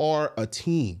of you are a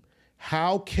team.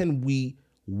 How can we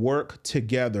work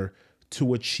together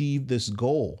to achieve this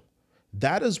goal?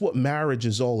 That is what marriage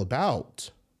is all about.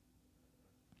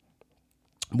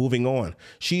 Moving on.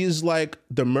 She is like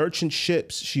the merchant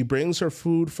ships. She brings her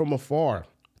food from afar,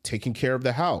 taking care of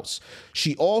the house.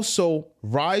 She also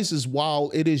rises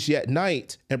while it is yet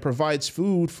night and provides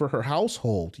food for her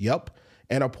household. Yep.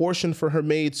 And a portion for her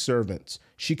maidservants.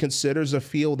 She considers a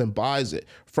field and buys it.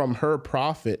 From her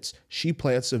profits, she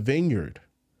plants a vineyard.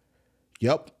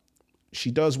 Yep.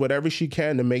 She does whatever she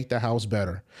can to make the house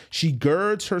better. She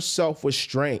girds herself with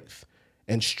strength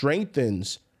and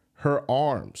strengthens her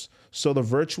arms. So the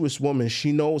virtuous woman,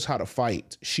 she knows how to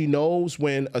fight. She knows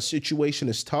when a situation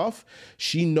is tough.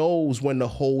 She knows when to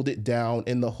hold it down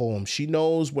in the home. She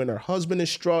knows when her husband is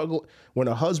struggling, when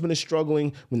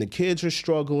the kids are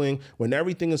struggling, when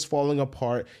everything is falling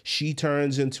apart. She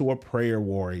turns into a prayer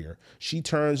warrior. She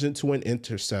turns into an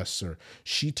intercessor.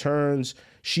 She turns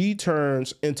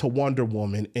into Wonder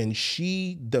Woman, and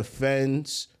she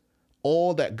defends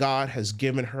all that God has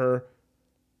given her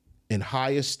in high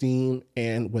esteem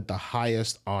and with the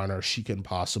highest honor she can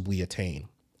possibly attain.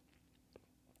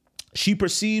 She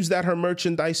perceives that her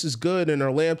merchandise is good and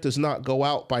her lamp does not go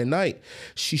out by night.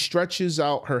 She stretches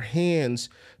out her hands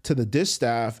to the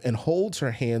distaff and holds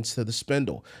her hands to the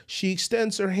spindle. She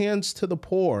extends her hands to the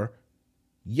poor.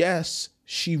 Yes,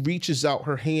 she reaches out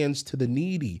her hands to the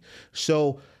needy.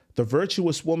 So the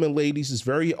virtuous woman, ladies, is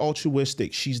very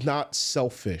altruistic. She's not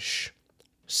selfish.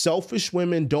 Selfish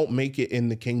women don't make it in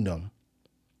the kingdom.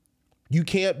 You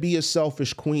can't be a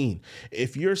selfish queen.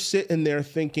 If you're sitting there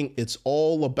thinking it's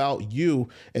all about you,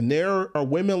 and there are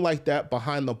women like that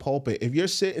behind the pulpit, if you're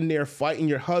sitting there fighting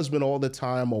your husband all the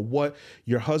time or what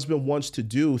your husband wants to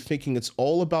do, thinking it's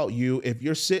all about you, if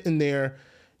you're sitting there,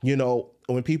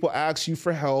 when people ask you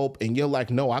for help and you're like,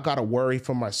 no, I got to worry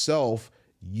for myself,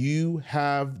 you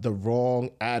have the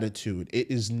wrong attitude.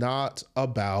 It is not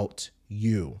about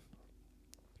you.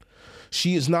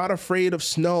 She is not afraid of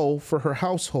snow for her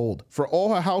household, for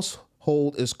all her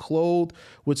household is clothed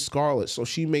with scarlet. So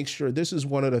she makes sure, this is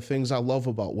one of the things I love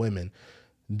about women.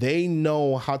 They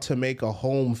know how to make a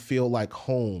home feel like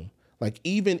home. Like,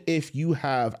 even if you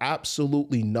have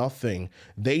absolutely nothing,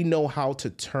 they know how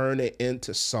to turn it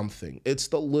into something. It's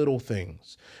the little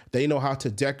things. They know how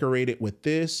to decorate it with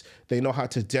this. They know how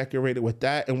to decorate it with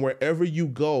that. And wherever you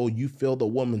go, you feel the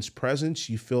woman's presence,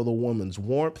 you feel the woman's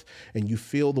warmth, and you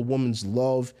feel the woman's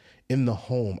love in the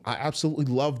home. I absolutely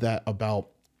love that about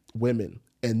women.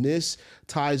 And this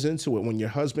ties into it. When your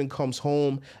husband comes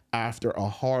home after a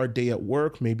hard day at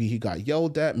work, maybe he got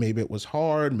yelled at, maybe it was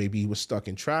hard, maybe he was stuck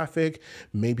in traffic,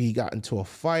 maybe he got into a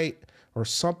fight or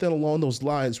something along those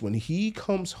lines. When he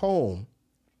comes home,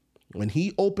 when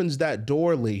he opens that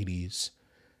door, ladies,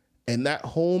 and that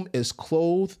home is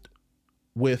clothed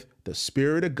with the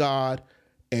Spirit of God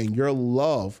and your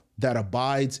love that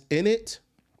abides in it,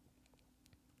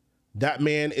 that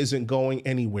man isn't going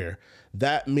anywhere.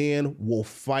 That man will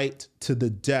fight to the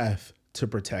death to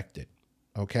protect it.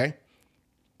 Okay?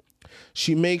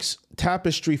 She makes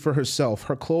tapestry for herself.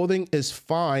 Her clothing is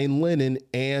fine linen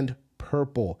and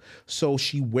purple. So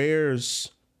she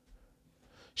wears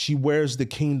the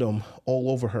kingdom all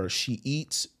over her. She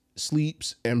eats,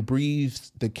 sleeps, and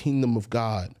breathes the kingdom of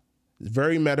God.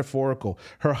 Very metaphorical.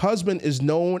 Her husband is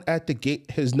known at the gate,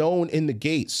 in the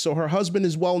gates. So her husband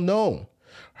is well known.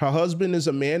 Her husband is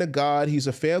a man of God. He's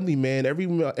a family man.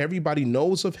 Everybody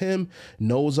knows of him,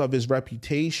 knows of his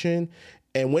reputation.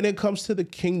 And when it comes to the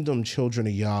kingdom, children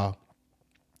of Yah,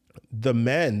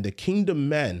 the kingdom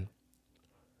men,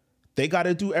 they got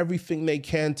to do everything they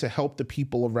can to help the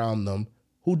people around them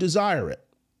who desire it.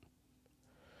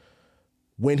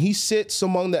 When he sits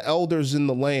among the elders in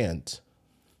the land,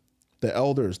 the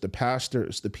elders, the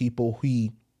pastors, the people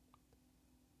he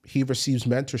he receives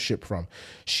mentorship from.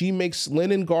 She makes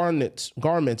linen garments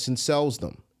and sells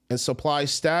them, and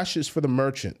supplies stashes for the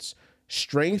merchants.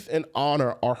 Strength and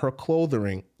honor are her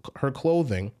clothing.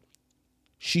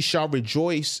 She shall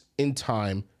rejoice in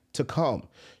time to come.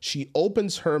 She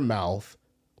opens her mouth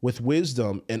with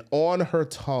wisdom, and on her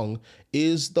tongue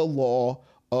is the law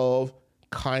of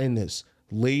kindness.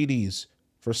 Ladies,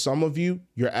 for some of you,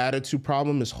 your attitude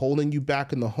problem is holding you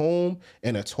back in the home,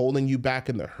 and it's holding you back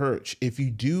in the church. If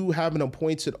you do have an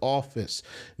appointed office,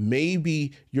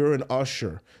 maybe you're an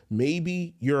usher,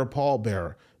 maybe you're a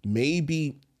pallbearer,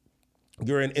 maybe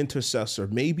you're an intercessor,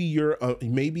 maybe you're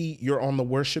on the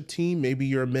worship team, maybe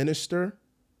you're a minister.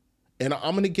 And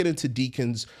I'm going to get into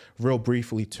deacons real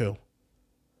briefly too,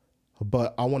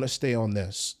 but I want to stay on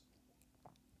this.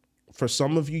 For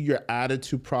some of you, your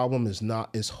attitude problem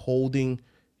is holding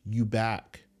you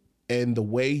back. And the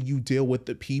way you deal with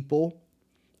the people,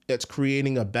 it's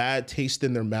creating a bad taste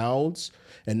in their mouths.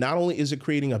 And not only is it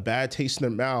creating a bad taste in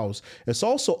their mouths, it's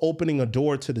also opening a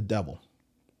door to the devil.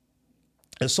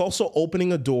 It's also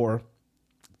opening a door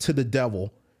to the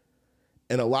devil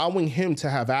and allowing him to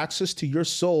have access to your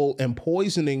soul and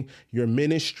poisoning your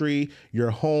ministry, your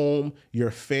home,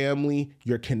 your family,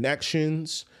 your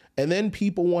connections. And then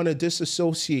people want to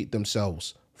disassociate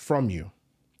themselves from you.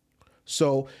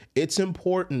 So it's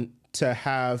important to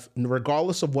have,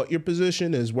 regardless of what your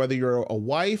position is, whether you're a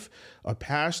wife, a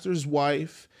pastor's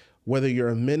wife, whether you're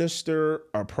a minister,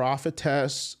 a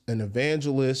prophetess, an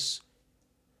evangelist,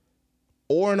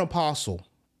 or an apostle,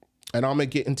 and I'm going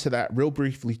to get into that real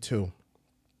briefly too.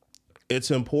 It's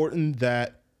important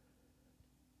that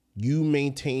you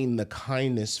maintain the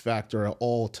kindness factor at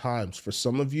all times. For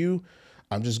some of you,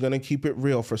 I'm just going to keep it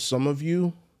real. For some of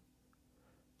you,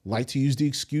 like to use the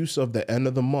excuse of the end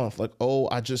of the month. Like, oh,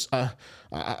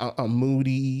 I'm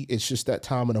moody. It's just that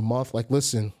time of the month. Like,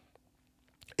 listen,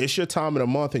 it's your time of the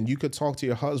month and you could talk to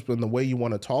your husband the way you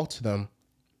want to talk to them,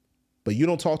 but you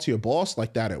don't talk to your boss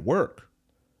like that at work.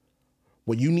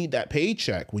 When you need that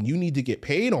paycheck, when you need to get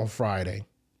paid on Friday,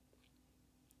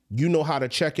 you know how to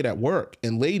check it at work.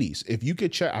 And ladies, if you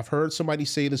could check, I've heard somebody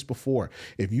say this before,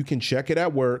 if you can check it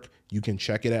at work, you can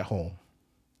check it at home.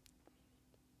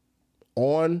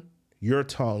 On your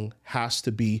tongue has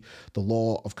to be the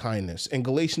law of kindness. And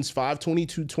Galatians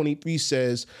 5:22-23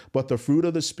 says, but the fruit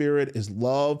of the Spirit is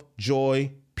love,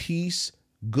 joy, peace,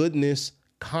 goodness,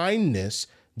 kindness,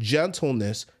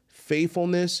 gentleness,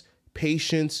 faithfulness,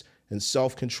 patience, and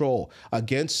self-control.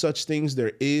 Against such things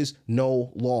there is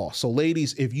no law. So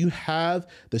ladies, if you have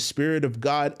the Spirit of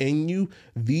God in you,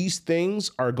 these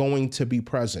things are going to be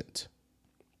present.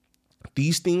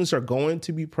 These things are going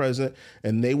to be present,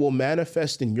 and they will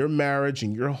manifest in your marriage,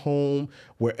 in your home,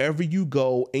 wherever you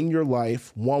go in your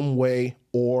life, one way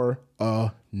or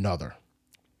another.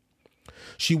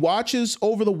 She watches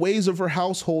over the ways of her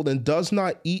household and does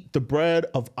not eat the bread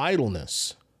of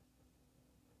idleness.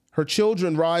 Her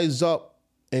children rise up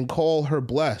and call her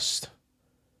blessed.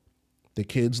 The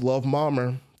kids love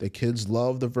mama. The kids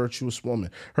love the virtuous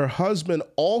woman. Her husband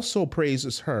also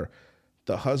praises her.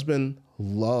 The husband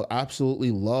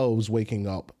absolutely loves waking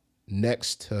up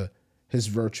next to his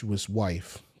virtuous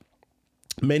wife.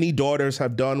 Many daughters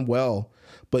have done well,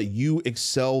 but you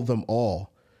excel them all.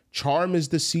 Charm is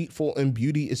deceitful and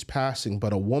beauty is passing,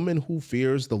 but a woman who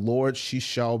fears the Lord, she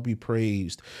shall be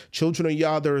praised. Children of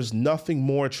Yah, there is nothing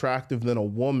more attractive than a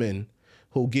woman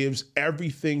who gives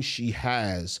everything she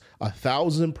has,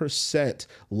 1,000%,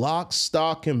 lock,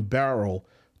 stock, and barrel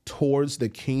towards the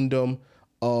kingdom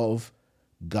of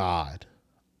God.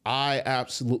 I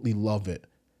absolutely love it.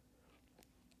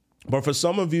 But for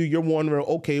some of you, you're wondering,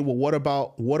 okay, well, what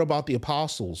about the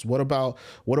apostles? What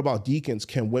about deacons?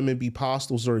 Can women be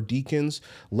apostles or deacons?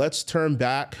 Let's turn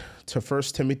back to 1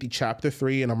 Timothy chapter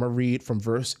 3, and I'm going to read from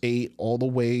verse 8 all the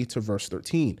way to verse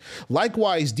 13.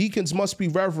 Likewise, deacons must be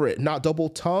reverent, not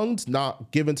double-tongued,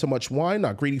 not given to much wine,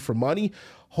 not greedy for money,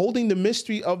 holding the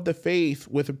mystery of the faith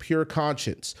with a pure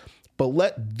conscience. But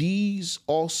let these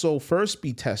also first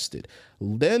be tested,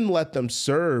 then let them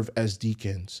serve as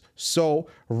deacons. So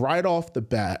right off the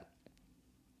bat,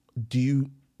 do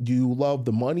you love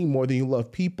the money more than you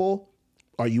love people?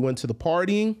 Are you into the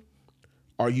partying?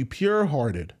 Are you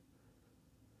pure-hearted?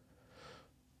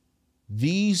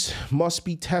 These must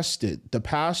be tested. The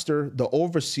pastor, the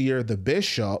overseer, the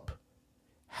bishop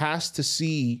has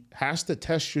to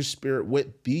test your spirit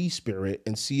with the Spirit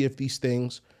and see if these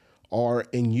things are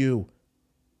in you.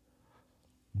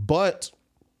 But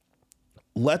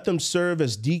let them serve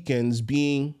as deacons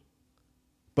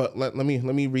let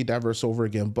me read that verse over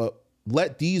again. But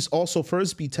let these also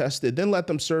first be tested, then let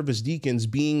them serve as deacons,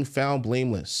 being found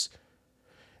blameless.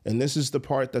 And this is the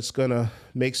part that's gonna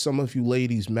make some of you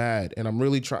ladies mad. And I'm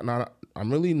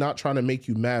really not trying to make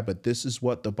you mad, but this is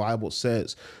what the Bible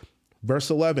says.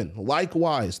 Verse 11,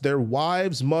 likewise, their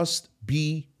wives must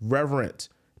be reverent,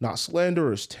 not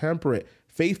slanderers, temperate,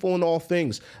 faithful in all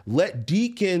things. Let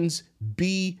deacons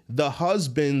be the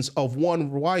husbands of one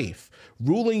wife,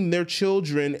 ruling their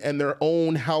children and their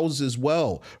own houses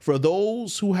well. For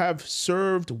those who have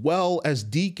served well as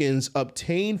deacons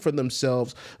obtain for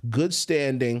themselves good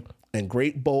standing and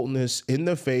great boldness in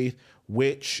the faith,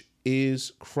 which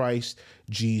is Christ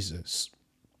Jesus.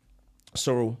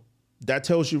 So that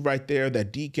tells you right there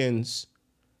that deacons,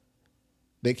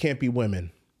 they can't be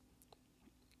women.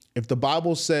 If the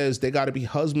Bible says they got to be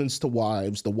husbands to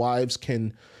wives, the wives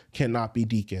cannot be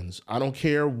deacons. I don't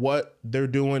care what they're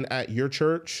doing at your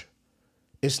church.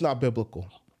 It's not biblical.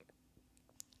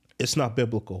 It's not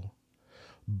biblical.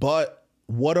 But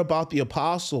what about the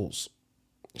apostles?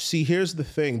 See, here's the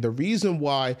thing. The reason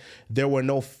why there were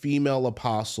no female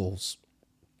apostles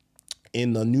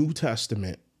in the New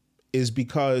Testament is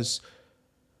because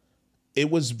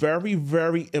it was very,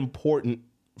 very important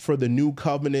for the new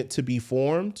covenant to be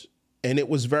formed. And it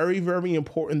was very, very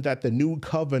important that the new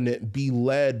covenant be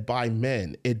led by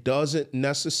men. It doesn't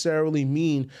necessarily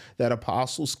mean that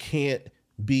apostles can't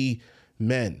be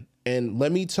men. And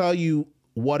let me tell you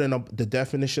what the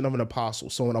definition of an apostle.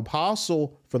 So an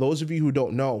apostle, for those of you who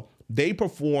don't know, they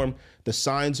perform the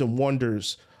signs and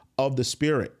wonders of the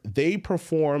Spirit. They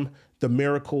perform the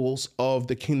miracles of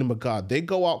the kingdom of God. They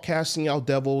go out casting out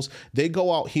devils. They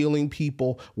go out healing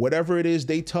people. Whatever it is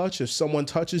they touch, if someone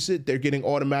touches it, they're getting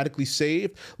automatically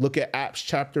saved. Look at Acts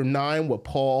chapter 9 with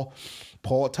Paul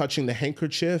touching the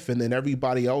handkerchief, and then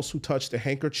everybody else who touched the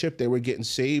handkerchief, they were getting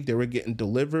saved. They were getting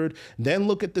delivered. Then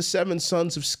look at the 7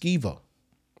 sons of Sceva.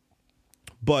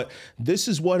 But this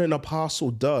is what an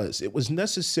apostle does. It was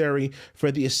necessary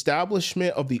for the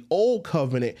establishment of the old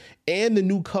covenant and the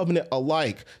new covenant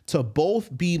alike to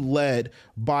both be led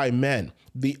by men.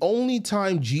 The only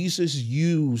time Jesus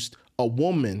used a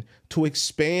woman to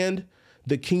expand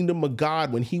the kingdom of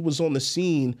God when he was on the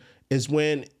scene is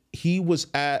when he was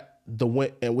at the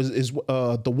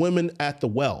women at the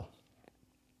well.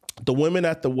 The women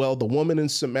at the well, the woman in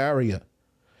Samaria.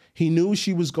 He knew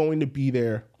she was going to be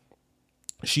there.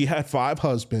 She had 5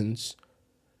 husbands.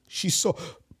 She saw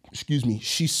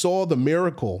the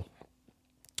miracle.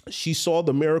 She saw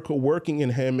the miracle working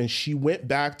in him, and she went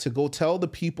back to go tell the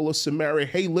people of Samaria,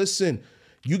 hey, listen,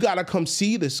 you got to come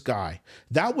see this guy.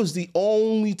 That was the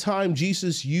only time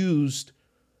Jesus used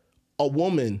a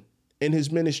woman in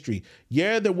his ministry.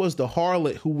 Yeah, there was the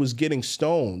harlot who was getting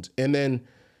stoned, and then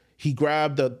he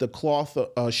grabbed the cloth.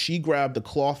 She grabbed the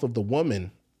cloth of the woman,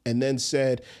 and then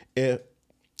said,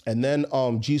 and then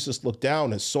Jesus looked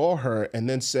down and saw her and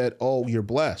then said, oh, you're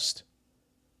blessed.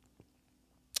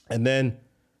 And then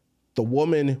the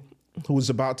woman who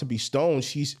was about to be stoned,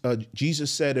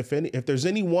 Jesus said, if there's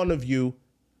any one of you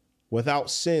without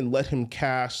sin, let him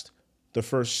cast the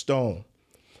first stone.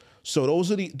 So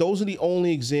those are the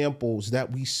only examples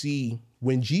that we see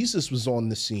when Jesus was on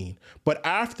the scene. But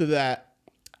after that,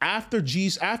 after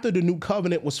the new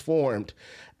covenant was formed,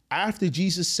 after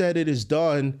Jesus said it is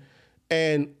done,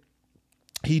 and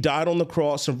he died on the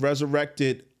cross and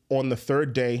resurrected on the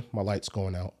 3rd day. My light's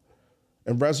going out.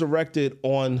 And resurrected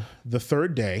on the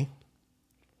 3rd day.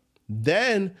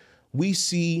 Then we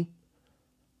see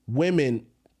women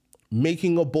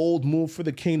making a bold move for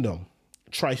the kingdom.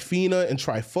 Tryphena and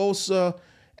Tryphosa,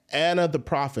 Anna the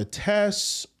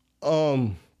prophetess,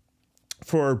 for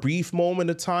a brief moment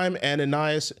of time,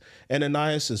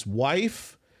 Ananias's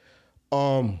wife.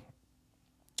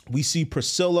 We see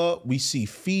Priscilla, we see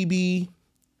Phoebe.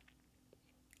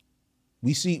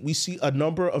 We see a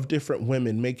number of different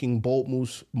women making bold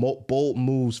moves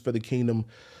for the kingdom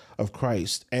of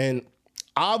Christ. And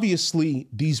obviously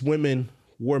these women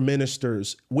were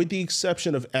ministers, with the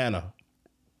exception of Anna.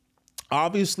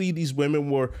 Obviously these women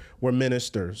were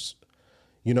ministers.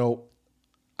 You know,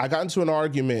 I got into an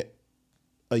argument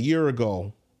a year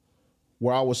ago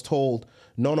where I was told,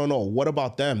 no, what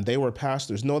about them? They were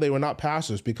pastors. No, they were not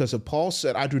pastors, because if Paul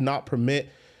said, I do not permit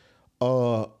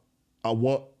a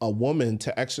woman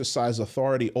to exercise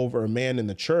authority over a man in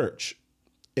the church.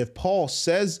 If Paul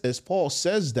says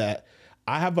that,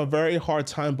 I have a very hard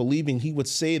time believing he would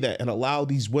say that and allow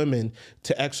these women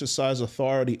to exercise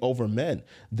authority over men.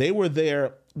 They were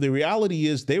there. The reality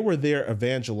is they were there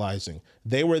evangelizing.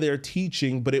 They were there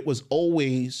teaching, but it was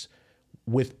always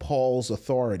with Paul's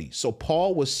authority. So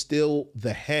Paul was still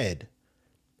the head,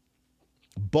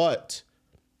 but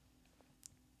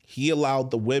he allowed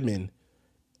the women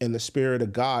and the Spirit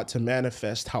of God to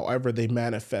manifest however they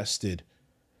manifested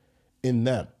in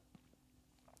them.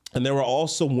 And there were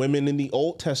also women in the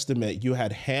Old Testament. You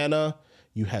had Hannah,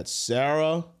 you had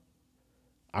Sarah.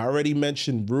 I already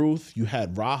mentioned Ruth. You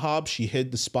had Rahab. She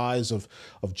hid the spies of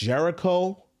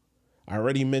Jericho. I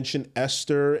already mentioned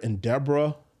Esther and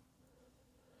Deborah.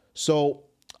 So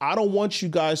I don't want you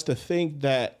guys to think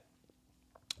that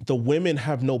the women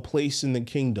have no place in the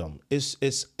kingdom.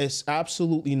 It's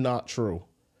absolutely not true.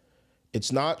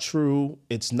 It's not true.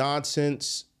 It's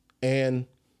nonsense. And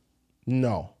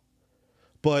no.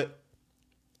 But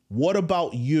what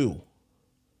about you?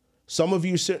 Some of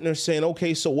you sitting there saying,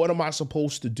 okay, so what am I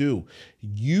supposed to do?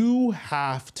 You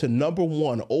have to, number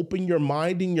one, open your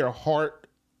mind and your heart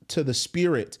to the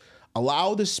Spirit.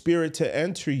 Allow the Spirit to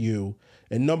enter you.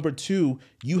 And number two,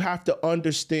 you have to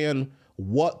understand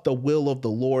what the will of the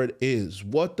Lord is.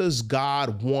 What does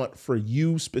God want for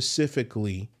you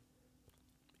specifically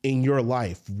in your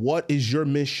life? What is your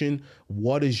mission?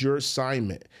 What is your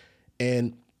assignment?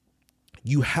 And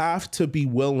you have to be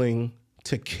willing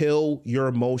to kill your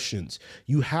emotions.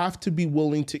 You have to be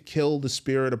willing to kill the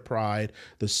spirit of pride,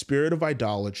 the spirit of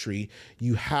idolatry.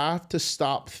 You have to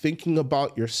stop thinking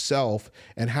about yourself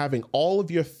and having all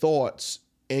of your thoughts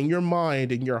and your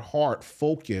mind and your heart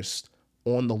focused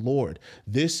on the Lord.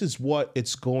 This is what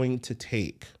it's going to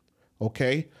take.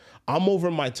 Okay? I'm over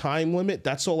my time limit.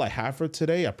 That's all I have for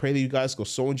today. I pray that you guys go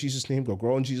sow in Jesus' name, go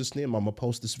grow in Jesus' name. I'm going to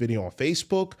post this video on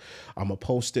Facebook. I'm going to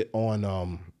post it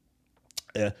on,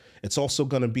 it's also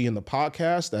going to be in the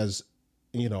podcast, as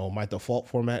you know, my default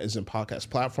format is in podcast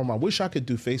platform. I wish I could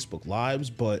do Facebook Lives,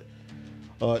 but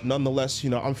nonetheless, you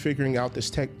know, I'm figuring out this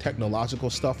technological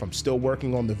stuff. I'm still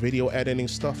working on the video editing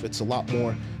stuff. It's a lot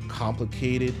more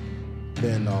complicated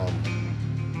than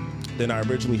I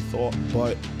originally thought,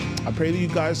 but I pray that you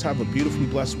guys have a beautifully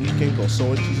blessed weekend. Go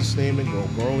sow in Jesus' name and go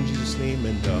grow in Jesus' name,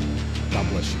 and God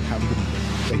bless you. Have a good evening.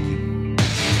 Thank you.